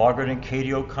Gannon, Margaret and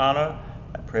Katie O'Connor.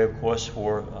 I pray, of course,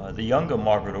 for the younger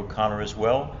Margaret O'Connor as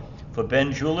well, for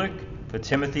Ben Julik, for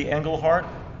Timothy Engelhart,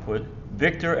 for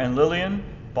Victor and Lillian,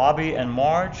 Bobby and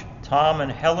Marge, Tom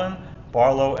and Helen,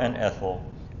 Barlow and Ethel.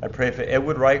 I pray for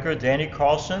Edward Riker, Danny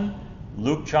Carlson,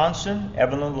 Luke Johnson,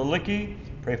 Evelyn Lalicki.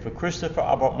 Pray for Christopher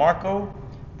Albert Marco.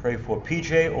 Pray for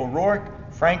PJ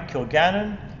O'Rourke, Frank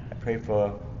Kilgannon. I pray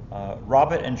for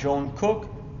Robert and Joan Cook,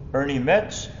 Ernie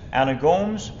Metz, Anna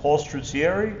Gomes, Paul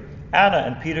Struzzieri, Anna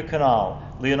and Peter Canal,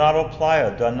 Leonardo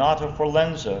Playa, Donata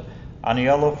Forlenza,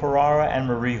 Aniello Ferrara, and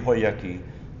Marie Hoyecki.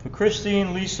 For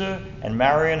Christine, Lisa, and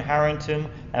Marion Harrington,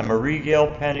 and Marie Gail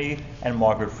Penny, and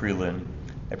Margaret Freeland.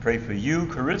 I pray for you,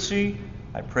 Carizzi.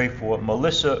 I pray for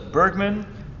Melissa Bergman.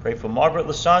 Pray for Margaret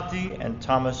Lisante and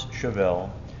Thomas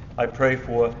Chevelle. I pray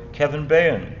for Kevin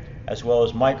Bayan, as well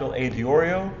as Michael A.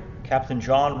 Diorio, Captain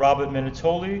John Robert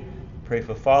Minitoli. Pray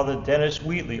for Father Dennis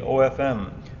Wheatley,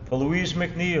 OFM. For Louise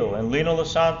McNeil and Lena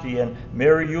Lisante and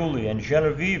Mary Yulee and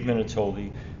Genevieve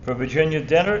Minitoli. For Virginia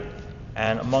Dennert.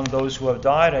 And among those who have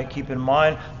died, I keep in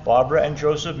mind Barbara and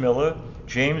Joseph Miller,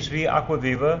 James V.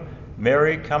 Aquaviva,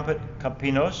 Mary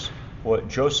Campinos, for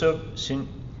Joseph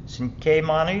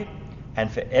Sinkemani,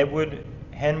 and for Edward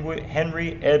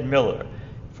Henry Ed Miller,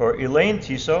 for Elaine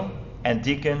Tiso and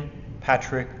Deacon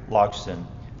Patrick Logston,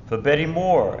 for Betty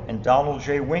Moore and Donald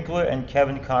J. Winkler and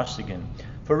Kevin Costigan,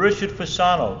 for Richard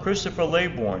Fasano, Christopher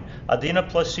Laybourne, Adina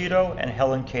Placido, and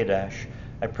Helen Kadash.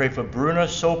 I pray for Bruna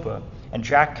Sopa and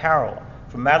Jack Carroll,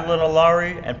 for Madeline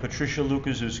Alari and Patricia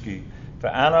Lukaszewski, for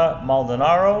Anna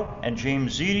Maldonaro and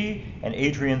James Ziti and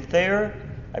Adrian Thayer.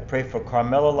 I pray for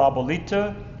Carmela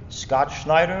Labolita, Scott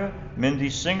Schneider, Mindy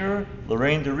Singer,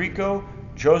 Lorraine DeRico,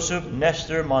 Joseph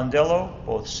Nestor Mondello,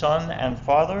 both son and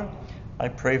father. I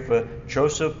pray for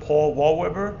Joseph Paul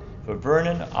Wallweber, for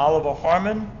Vernon Oliver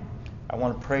Harmon. I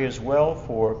want to pray as well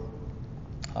for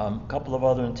a couple of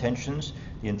other intentions.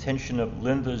 The intention of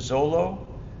Linda Zolo.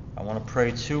 I want to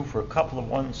pray too for a couple of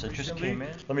ones that just came in.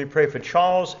 Let me pray for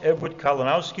Charles Edward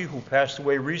Kalinowski, who passed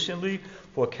away recently,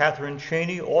 for Catherine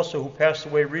Cheney, also who passed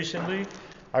away recently.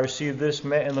 I received this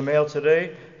in the mail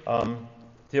today.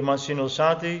 Dear Monsignor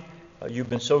Lisante, you've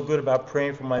been so good about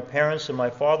praying for my parents and my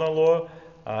father-in-law,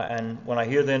 and when I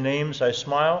hear their names, I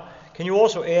smile. Can you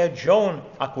also add Joan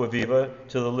Aquaviva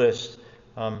to the list?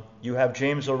 You have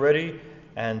James already,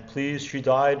 and please, she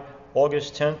died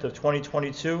August 10th of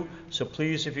 2022, so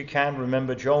please, if you can,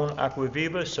 remember Joan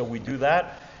Aquaviva, so we do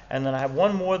that. And then I have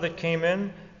one more that came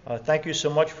in. Thank you so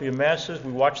much for your masses.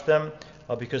 We watch them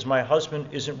because my husband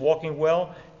isn't walking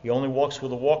well. He only walks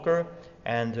with a walker,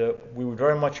 and we would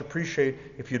very much appreciate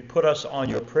if you'd put us on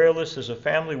your prayer list as a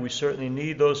family. We certainly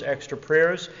need those extra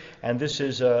prayers. And this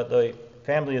is, the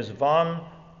family is Von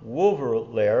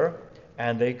Wolverlair,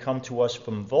 and they come to us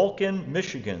from Vulcan,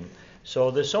 Michigan.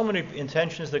 So there's so many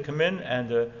intentions that come in,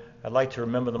 and I'd like to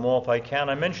remember them all if I can.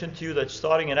 I mentioned to you that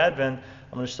starting in Advent,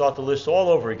 I'm going to start the list all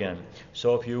over again.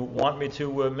 So if you want me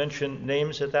to mention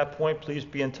names at that point, please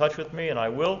be in touch with me, and I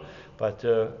will. But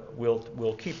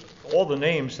we'll keep all the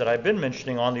names that I've been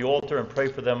mentioning on the altar and pray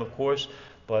for them, of course.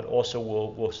 But also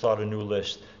we'll start a new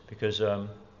list because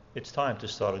it's time to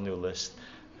start a new list.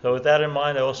 So with that in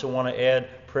mind, I also want to add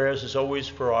prayers, as always,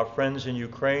 for our friends in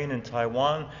Ukraine and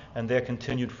Taiwan and their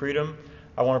continued freedom.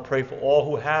 I want to pray for all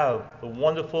who have the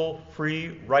wonderful,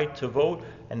 free right to vote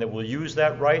and that will use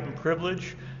that right and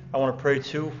privilege. I want to pray,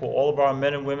 too, for all of our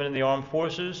men and women in the armed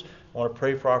forces. I want to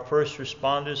pray for our first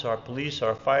responders, our police,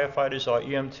 our firefighters, our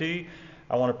EMT.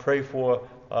 I want to pray for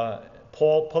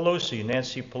Paul Pelosi,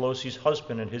 Nancy Pelosi's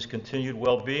husband, and his continued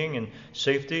well-being and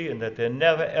safety, and that there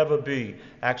never, ever be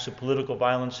acts of political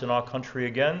violence in our country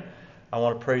again. I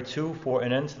want to pray, too, for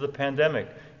an end to the pandemic.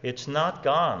 It's not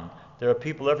gone. There are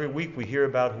people every week we hear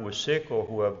about who are sick or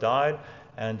who have died,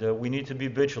 and we need to be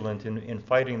vigilant in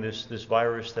fighting this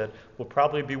virus that will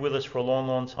probably be with us for a long,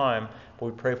 long time. But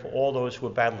we pray for all those who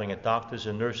are battling it, doctors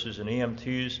and nurses and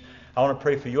EMTs. I want to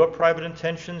pray for your private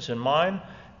intentions and mine,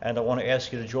 and I want to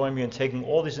ask you to join me in taking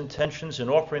all these intentions and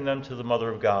offering them to the Mother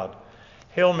of God.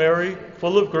 Hail Mary,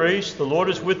 full of grace, the Lord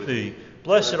is with thee.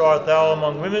 Blessed art thou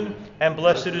among women, and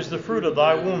blessed is the fruit of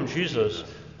thy womb, Jesus.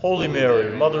 Holy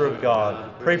Mary, Mother of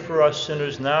God, pray for us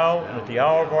sinners now and at the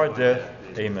hour of our death.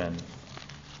 Amen.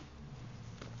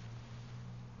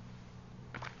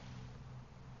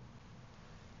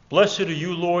 Blessed are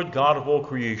you, Lord, God of all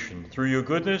creation. Through your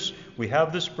goodness we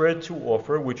have this bread to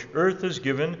offer, which earth has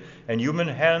given and human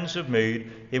hands have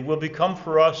made. It will become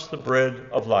for us the bread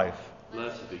of life.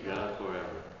 Blessed be God forever.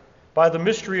 By the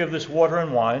mystery of this water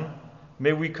and wine,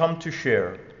 may we come to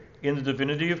share in the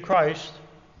divinity of Christ,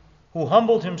 who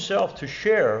humbled himself to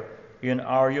share in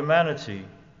our humanity.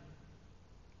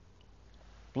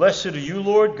 Blessed are you,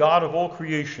 Lord, God of all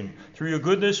creation. Through your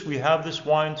goodness we have this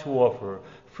wine to offer,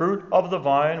 fruit of the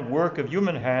vine, work of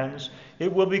human hands.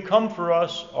 It will become for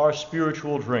us our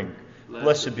spiritual drink.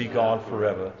 Blessed be God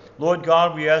forever. Lord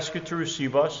God, we ask you to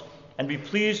receive us and be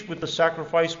pleased with the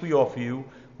sacrifice we offer you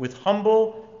with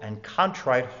humble and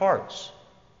contrite hearts.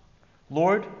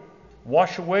 Lord,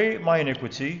 wash away my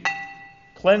iniquity,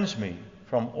 cleanse me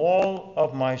from all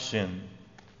of my sin.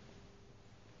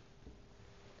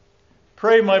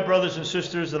 Pray, my brothers and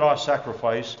sisters, that our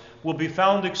sacrifice will be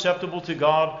found acceptable to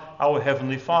God, our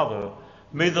Heavenly Father.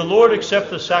 May the Lord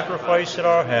accept the sacrifice at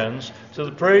our hands to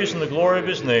the praise and the glory of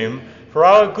his name, for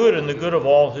our good and the good of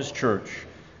all his church.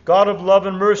 God of love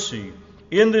and mercy,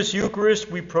 in this Eucharist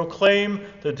we proclaim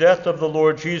the death of the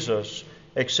Lord Jesus.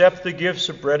 Accept the gifts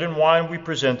of bread and wine we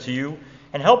present to you,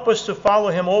 and help us to follow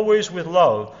him always with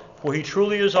love, for he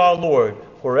truly is our Lord,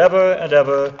 forever and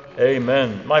ever.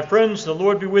 Amen. My friends, the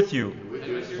Lord be with you.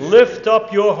 Lift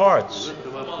up your hearts.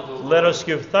 Let us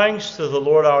give thanks to the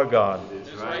Lord our God.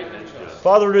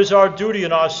 Father, it is our duty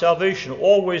and our salvation,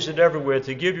 always and everywhere,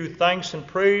 to give you thanks and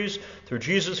praise through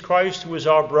Jesus Christ, who is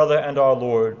our brother and our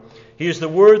Lord. He is the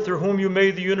Word through whom you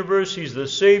made the universe. He is the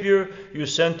Savior you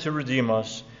sent to redeem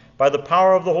us. By the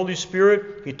power of the Holy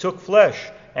Spirit, he took flesh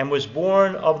and was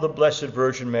born of the Blessed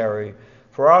Virgin Mary.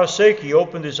 For our sake, he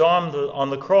opened his arms on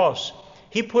the cross.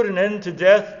 He put an end to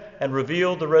death and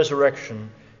revealed the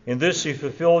resurrection. In this he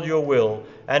fulfilled your will,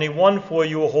 and he won for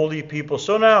you a holy people.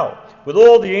 So now, with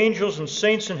all the angels and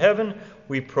saints in heaven,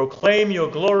 we proclaim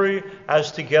your glory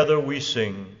as together we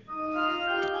sing.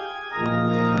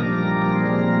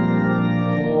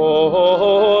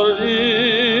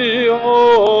 Holy,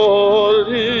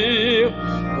 holy,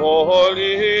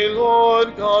 holy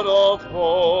Lord God of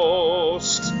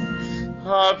hosts,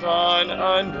 heaven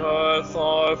and earth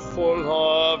are full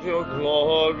of your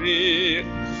glory.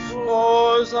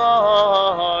 Hosanna,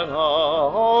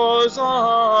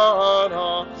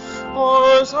 Hosanna,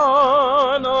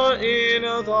 Hosanna in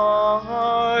the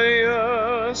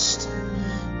highest.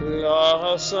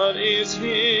 Blessed is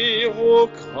he who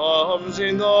comes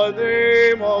in the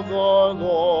name of the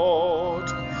Lord.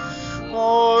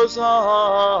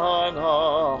 Hosanna,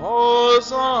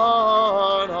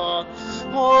 Hosanna,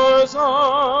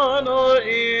 Hosanna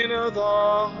in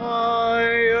the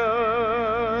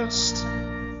highest.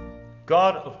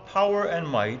 God of power and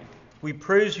might, we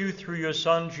praise you through your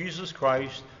Son, Jesus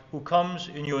Christ, who comes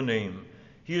in your name.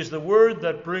 He is the word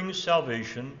that brings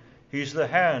salvation. He is the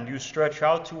hand you stretch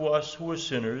out to us who are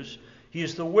sinners. He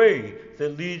is the way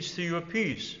that leads to your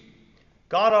peace.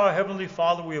 God, our Heavenly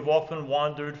Father, we have often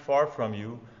wandered far from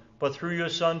you, but through your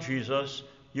Son, Jesus,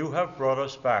 you have brought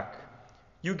us back.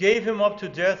 You gave him up to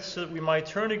death so that we might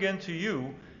turn again to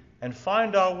you and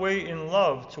find our way in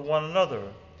love to one another.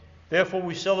 Therefore,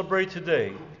 we celebrate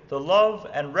today the love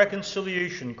and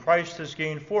reconciliation Christ has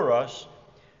gained for us,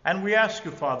 and we ask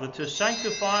you, Father, to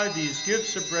sanctify these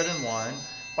gifts of bread and wine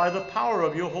by the power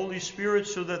of your Holy Spirit,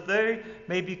 so that they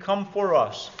may become for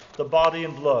us the body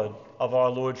and blood of our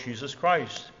Lord Jesus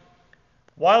Christ.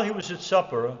 While he was at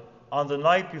supper, on the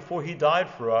night before he died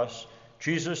for us,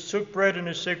 Jesus took bread in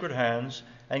his sacred hands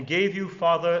and gave you,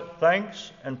 Father,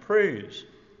 thanks and praise.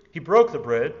 He broke the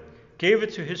bread, gave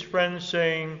it to his friends,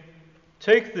 saying,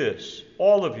 "Take this,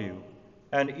 all of you,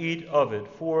 and eat of it,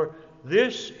 for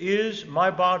this is my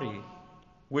body,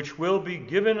 which will be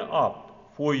given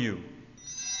up for you."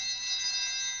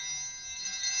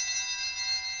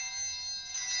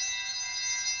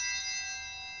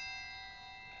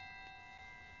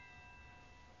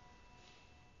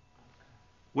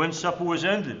 When supper was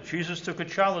ended, Jesus took a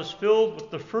chalice filled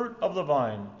with the fruit of the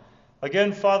vine.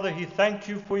 Again, Father, he thanked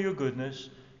you for your goodness,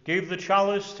 gave the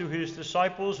chalice to his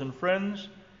disciples and friends,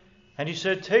 and he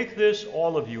said, "Take this,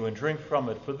 all of you, and drink from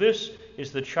it, for this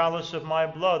is the chalice of my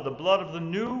blood, the blood of the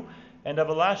new and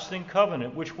everlasting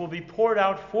covenant, which will be poured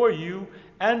out for you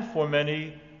and for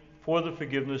many for the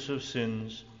forgiveness of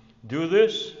sins. Do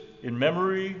this in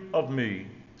memory of me."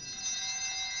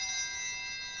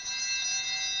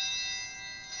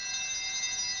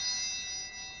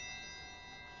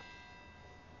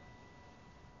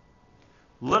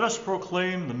 us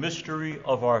proclaim the mystery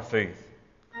of our faith.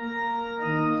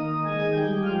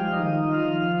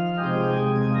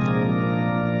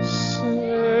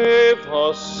 Save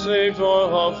us, Savior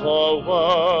of the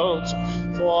world,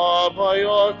 for by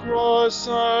your cross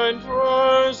and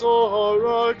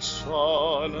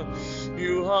resurrection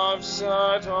you have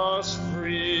set us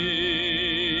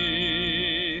free.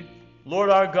 Lord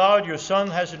our God, your Son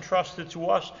has entrusted to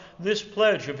us this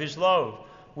pledge of his love.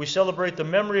 We celebrate the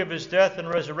memory of his death and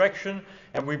resurrection,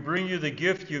 and we bring you the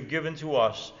gift you've given to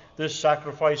us, this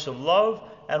sacrifice of love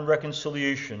and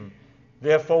reconciliation.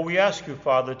 Therefore we ask you,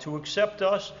 Father, to accept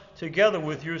us together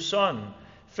with your Son.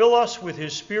 Fill us with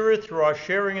his Spirit through our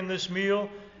sharing in this meal,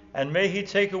 and may he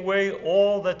take away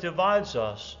all that divides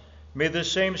us. May this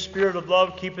same Spirit of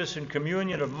love keep us in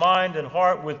communion of mind and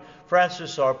heart with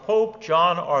Francis our Pope,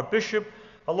 John our Bishop,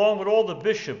 along with all the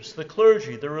bishops, the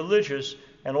clergy, the religious,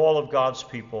 and all of God's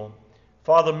people.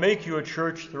 Father, make your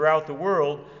church throughout the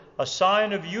world a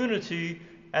sign of unity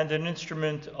and an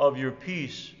instrument of your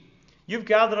peace. You've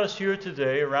gathered us here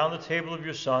today around the table of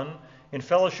your Son, in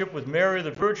fellowship with Mary, the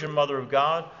Virgin Mother of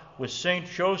God, with Saint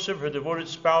Joseph, her devoted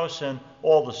spouse, and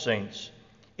all the saints.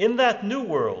 In that new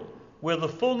world, where the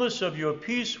fullness of your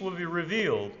peace will be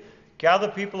revealed, gather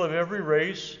people of every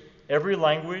race, every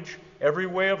language, every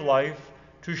way of life,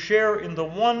 to share in the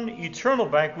one eternal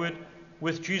banquet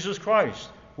with Jesus Christ,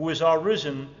 who is our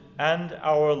risen and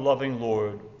our loving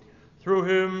Lord. Through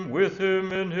him, with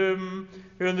him,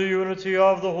 in the unity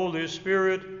of the Holy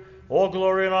Spirit, all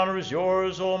glory and honor is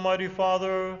yours, Almighty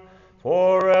Father,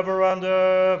 forever and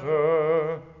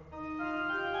ever. Amen.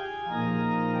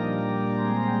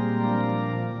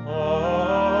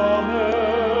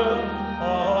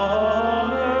 Amen.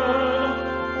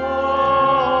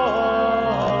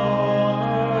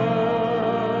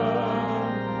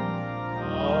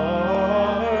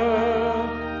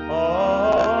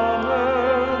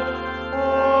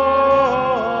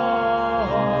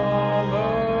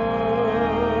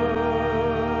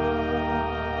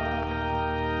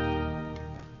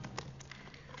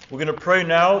 We're going to pray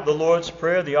now the Lord's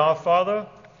Prayer, the Our Father.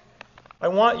 I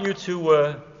want you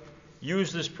to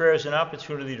use this prayer as an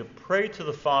opportunity to pray to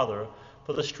the Father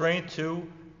for the strength to,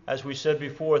 as we said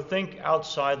before, think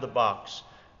outside the box.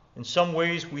 In some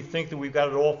ways we think that we've got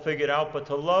it all figured out, but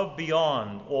to love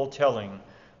beyond all telling,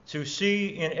 to see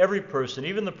in every person,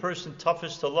 even the person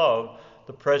toughest to love,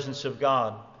 the presence of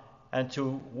God, and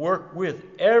to work with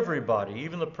everybody,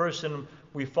 even the person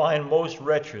we find most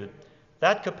wretched.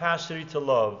 That capacity to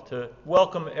love, to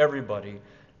welcome everybody,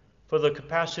 for the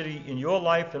capacity in your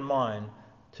life and mine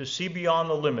to see beyond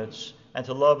the limits and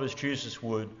to love as Jesus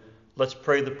would. Let's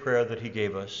pray the prayer that he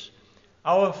gave us.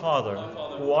 Our Father,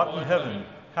 who art in heaven,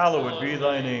 hallowed be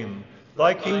thy name.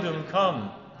 Thy kingdom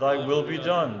come, thy will be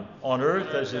done, on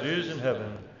earth as it is in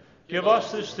heaven. Give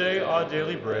us this day our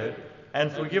daily bread,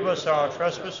 and forgive us our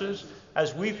trespasses,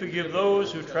 as we forgive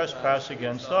those who trespass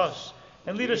against us.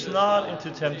 And lead us not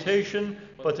into temptation,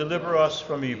 but deliver us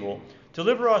from evil.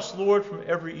 Deliver us, Lord, from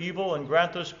every evil, and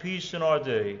grant us peace in our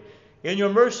day. In your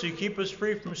mercy, keep us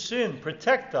free from sin.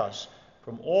 Protect us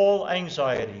from all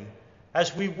anxiety,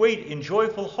 as we wait in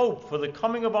joyful hope for the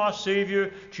coming of our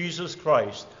Savior, Jesus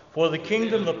Christ. For the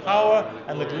kingdom, the power,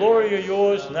 and the glory are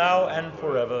yours now and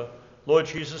forever. Lord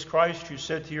Jesus Christ, you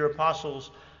said to your apostles,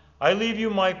 I leave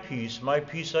you my peace I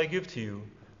give to you.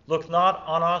 Look not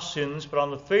on our sins, but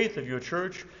on the faith of your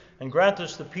church, and grant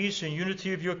us the peace and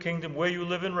unity of your kingdom, where you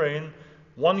live and reign,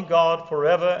 one God,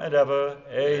 forever and ever.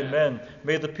 Amen.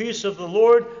 May the peace of the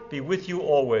Lord be with you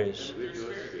always. With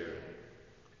your spirit.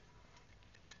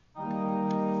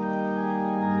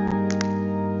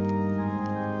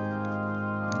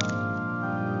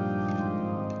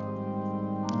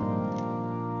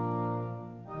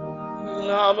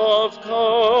 Lamb of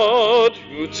God,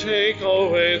 you take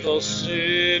away the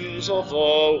sins of the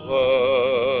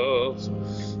world.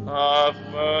 Have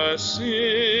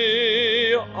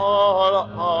mercy on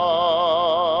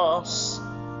us.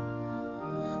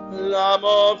 Lamb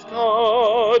of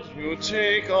God, you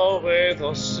take away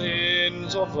the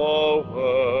sins of the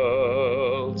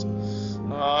world.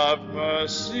 Have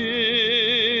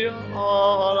mercy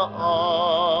on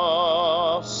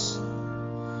us.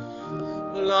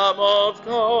 Lamb of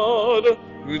God,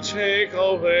 you take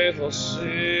away the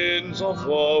sins of the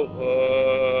world.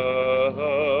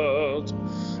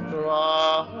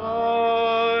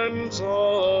 Grant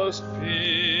us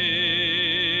peace.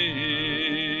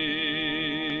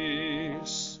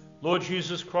 Lord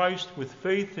Jesus Christ, with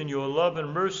faith in your love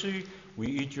and mercy, we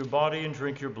eat your body and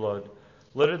drink your blood.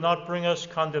 Let it not bring us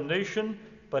condemnation,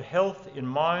 but health in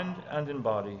mind and in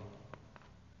body.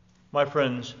 My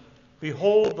friends,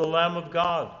 behold the Lamb of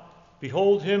God.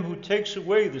 Behold him who takes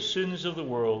away the sins of the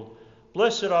world.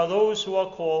 Blessed are those who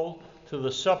are called to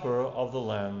the supper of the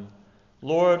Lamb.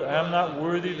 Lord, I am not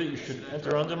worthy that you should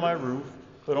enter under my roof,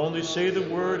 but only say the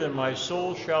word, and my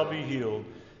soul shall be healed.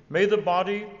 May the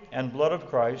body and blood of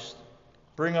Christ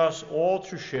bring us all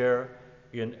to share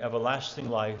in everlasting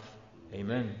life.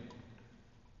 Amen.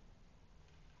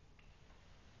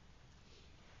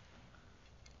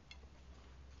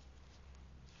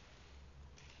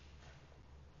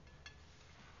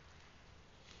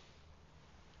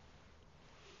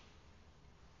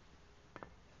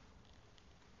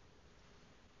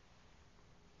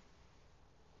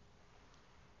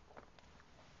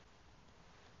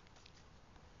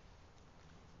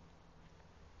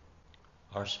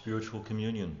 Our spiritual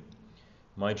communion.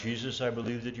 My Jesus, I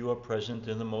believe that you are present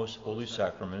in the most holy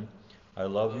sacrament. I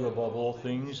love you above all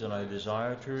things, and I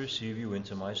desire to receive you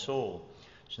into my soul.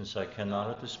 Since I cannot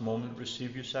at this moment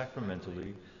receive you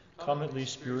sacramentally, come at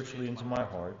least spiritually into my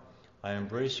heart. I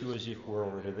embrace you as if we were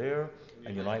already there,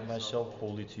 and unite myself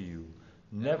wholly to you.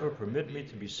 Never permit me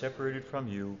to be separated from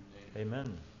you.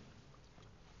 Amen.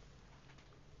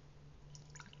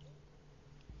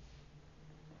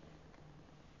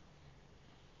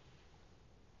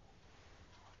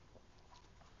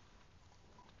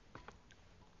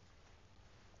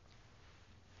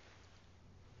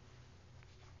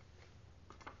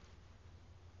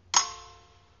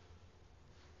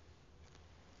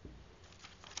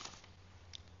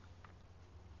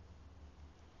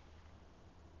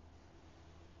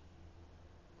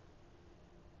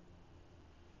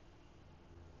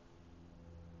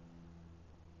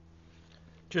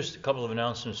 Just a couple of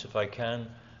announcements, if I can.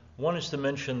 One is to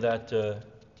mention that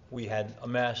we had a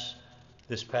Mass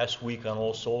this past week on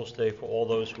All Souls Day for all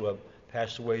those who have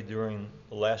passed away during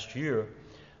the last year.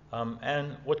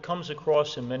 And what comes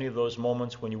across in many of those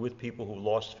moments when you're with people who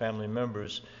lost family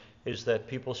members is that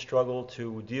people struggle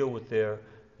to deal with their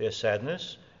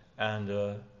sadness, and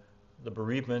the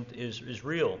bereavement is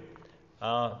real.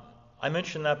 I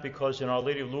mention that because in Our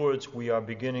Lady of Lourdes we are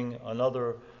beginning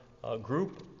another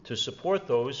group to support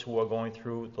those who are going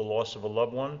through the loss of a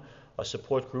loved one, a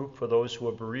support group for those who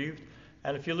are bereaved.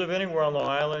 And if you live anywhere on Long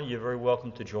Island, you're very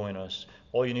welcome to join us.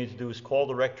 All you need to do is call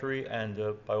the rectory and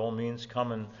by all means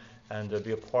come and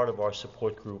be a part of our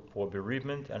support group for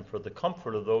bereavement and for the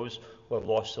comfort of those who have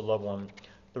lost a loved one.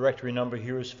 The rectory number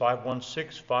here is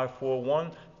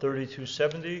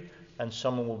 516-541-3270, and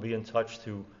someone will be in touch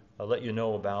to let you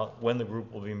know about when the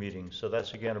group will be meeting. So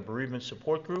that's again a bereavement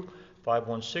support group,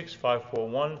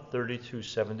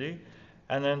 516-541-3270.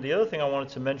 And then the other thing I wanted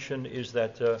to mention is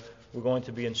that we're going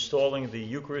to be installing the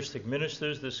Eucharistic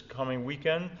ministers this coming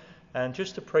weekend, and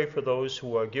just to pray for those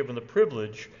who are given the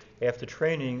privilege after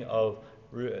training of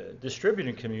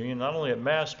distributing communion, not only at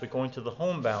Mass, but going to the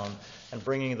homebound and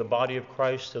bringing the body of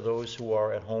Christ to those who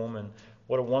are at home. And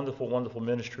what a wonderful, wonderful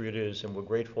ministry it is, and we're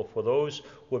grateful for those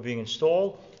who are being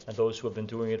installed and those who have been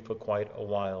doing it for quite a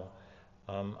while.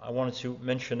 I wanted to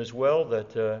mention as well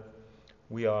that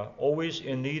we are always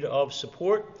in need of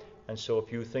support, and so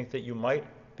if you think that you might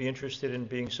be interested in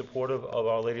being supportive of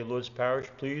Our Lady of Lourdes Parish,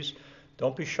 please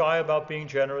don't be shy about being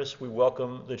generous. We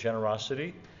welcome the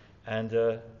generosity,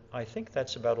 and I think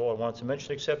that's about all I wanted to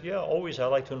mention, except, always I'd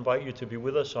like to invite you to be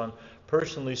with us on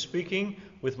Personally Speaking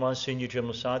with Monsignor Jim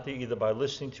Lisante, either by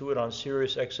listening to it on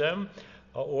Sirius XM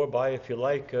or by, if you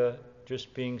like,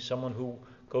 just being someone who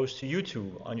goes to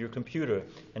YouTube on your computer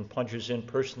and punches in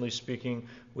Personally Speaking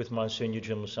with Monsignor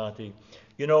Jim Lisante.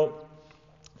 You know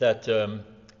that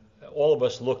all of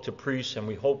us look to priests, and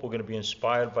we hope we're going to be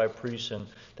inspired by priests, and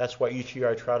that's why each year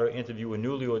I try to interview a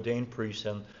newly ordained priest.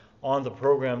 And on the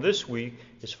program this week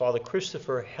is Father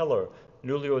Christopher Heller,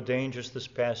 newly ordained just this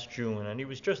past June, and he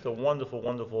was just a wonderful,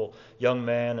 wonderful young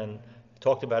man, and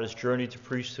talked about his journey to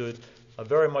priesthood.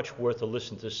 Very much worth a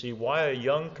listen to see why a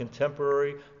young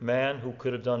contemporary man who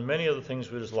could have done many other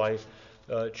things with his life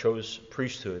chose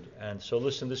priesthood. And so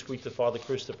listen this week to Father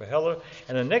Christopher Heller.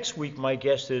 And then next week my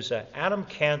guest is Adam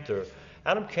Cantor.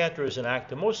 Adam Cantor is an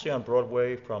actor mostly on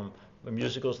Broadway, from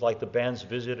musicals like The Band's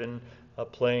Visit and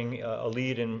playing a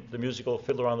lead in the musical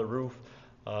Fiddler on the Roof.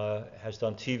 Has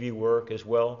done TV work as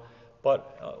well.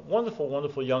 But a wonderful,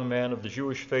 wonderful young man of the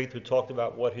Jewish faith who talked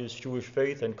about what his Jewish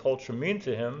faith and culture mean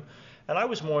to him. And I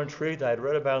was more intrigued. I had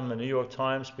read about him in the New York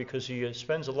Times because he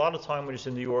spends a lot of time when he's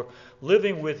in New York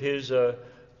living with his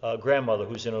grandmother,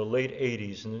 who's in her late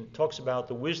 80s, and talks about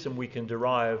the wisdom we can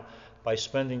derive by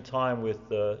spending time with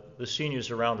the seniors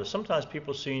around us. Sometimes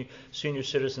people see senior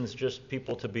citizens just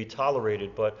people to be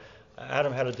tolerated, but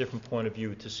Adam had a different point of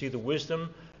view, to see the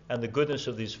wisdom and the goodness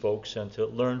of these folks and to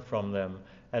learn from them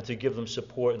and to give them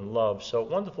support and love. So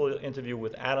wonderful interview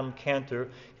with Adam Cantor.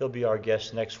 He'll be our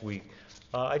guest next week.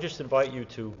 I just invite you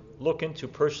to look into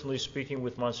personally speaking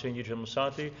with Monsignor Jim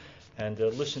Lisante and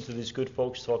listen to these good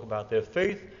folks talk about their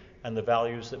faith and the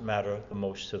values that matter the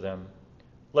most to them.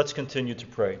 Let's continue to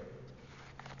pray.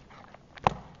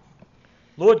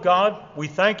 Lord God, we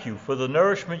thank you for the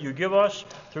nourishment you give us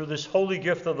through this holy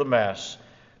gift of the Mass.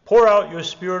 Pour out your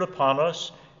Spirit upon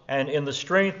us, and in the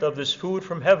strength of this food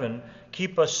from heaven,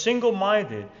 keep us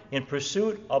single-minded in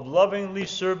pursuit of lovingly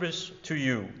service to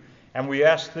you. And we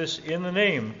ask this in the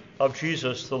name of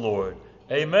Jesus the Lord.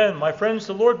 Amen. My friends,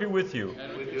 the Lord be with you.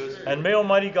 And with yours. And may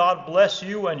Almighty God bless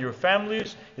you and your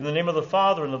families in the name of the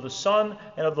Father and of the Son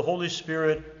and of the Holy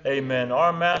Spirit. Amen.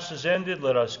 Our Mass is ended.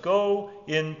 Let us go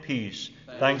in peace.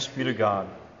 Thanks be to God.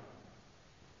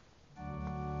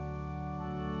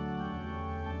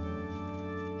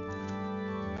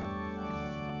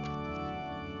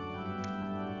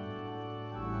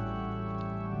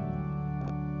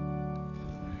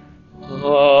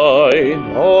 I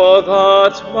know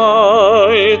that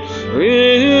my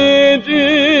Redeemer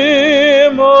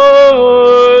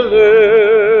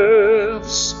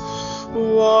lives.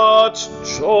 What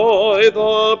joy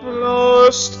the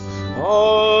blessed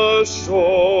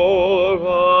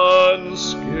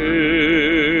assurance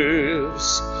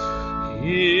gives.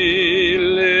 He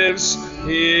lives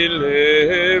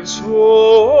who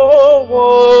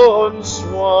once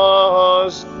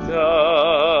was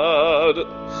dead.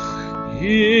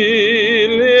 He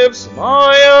lives,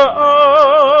 my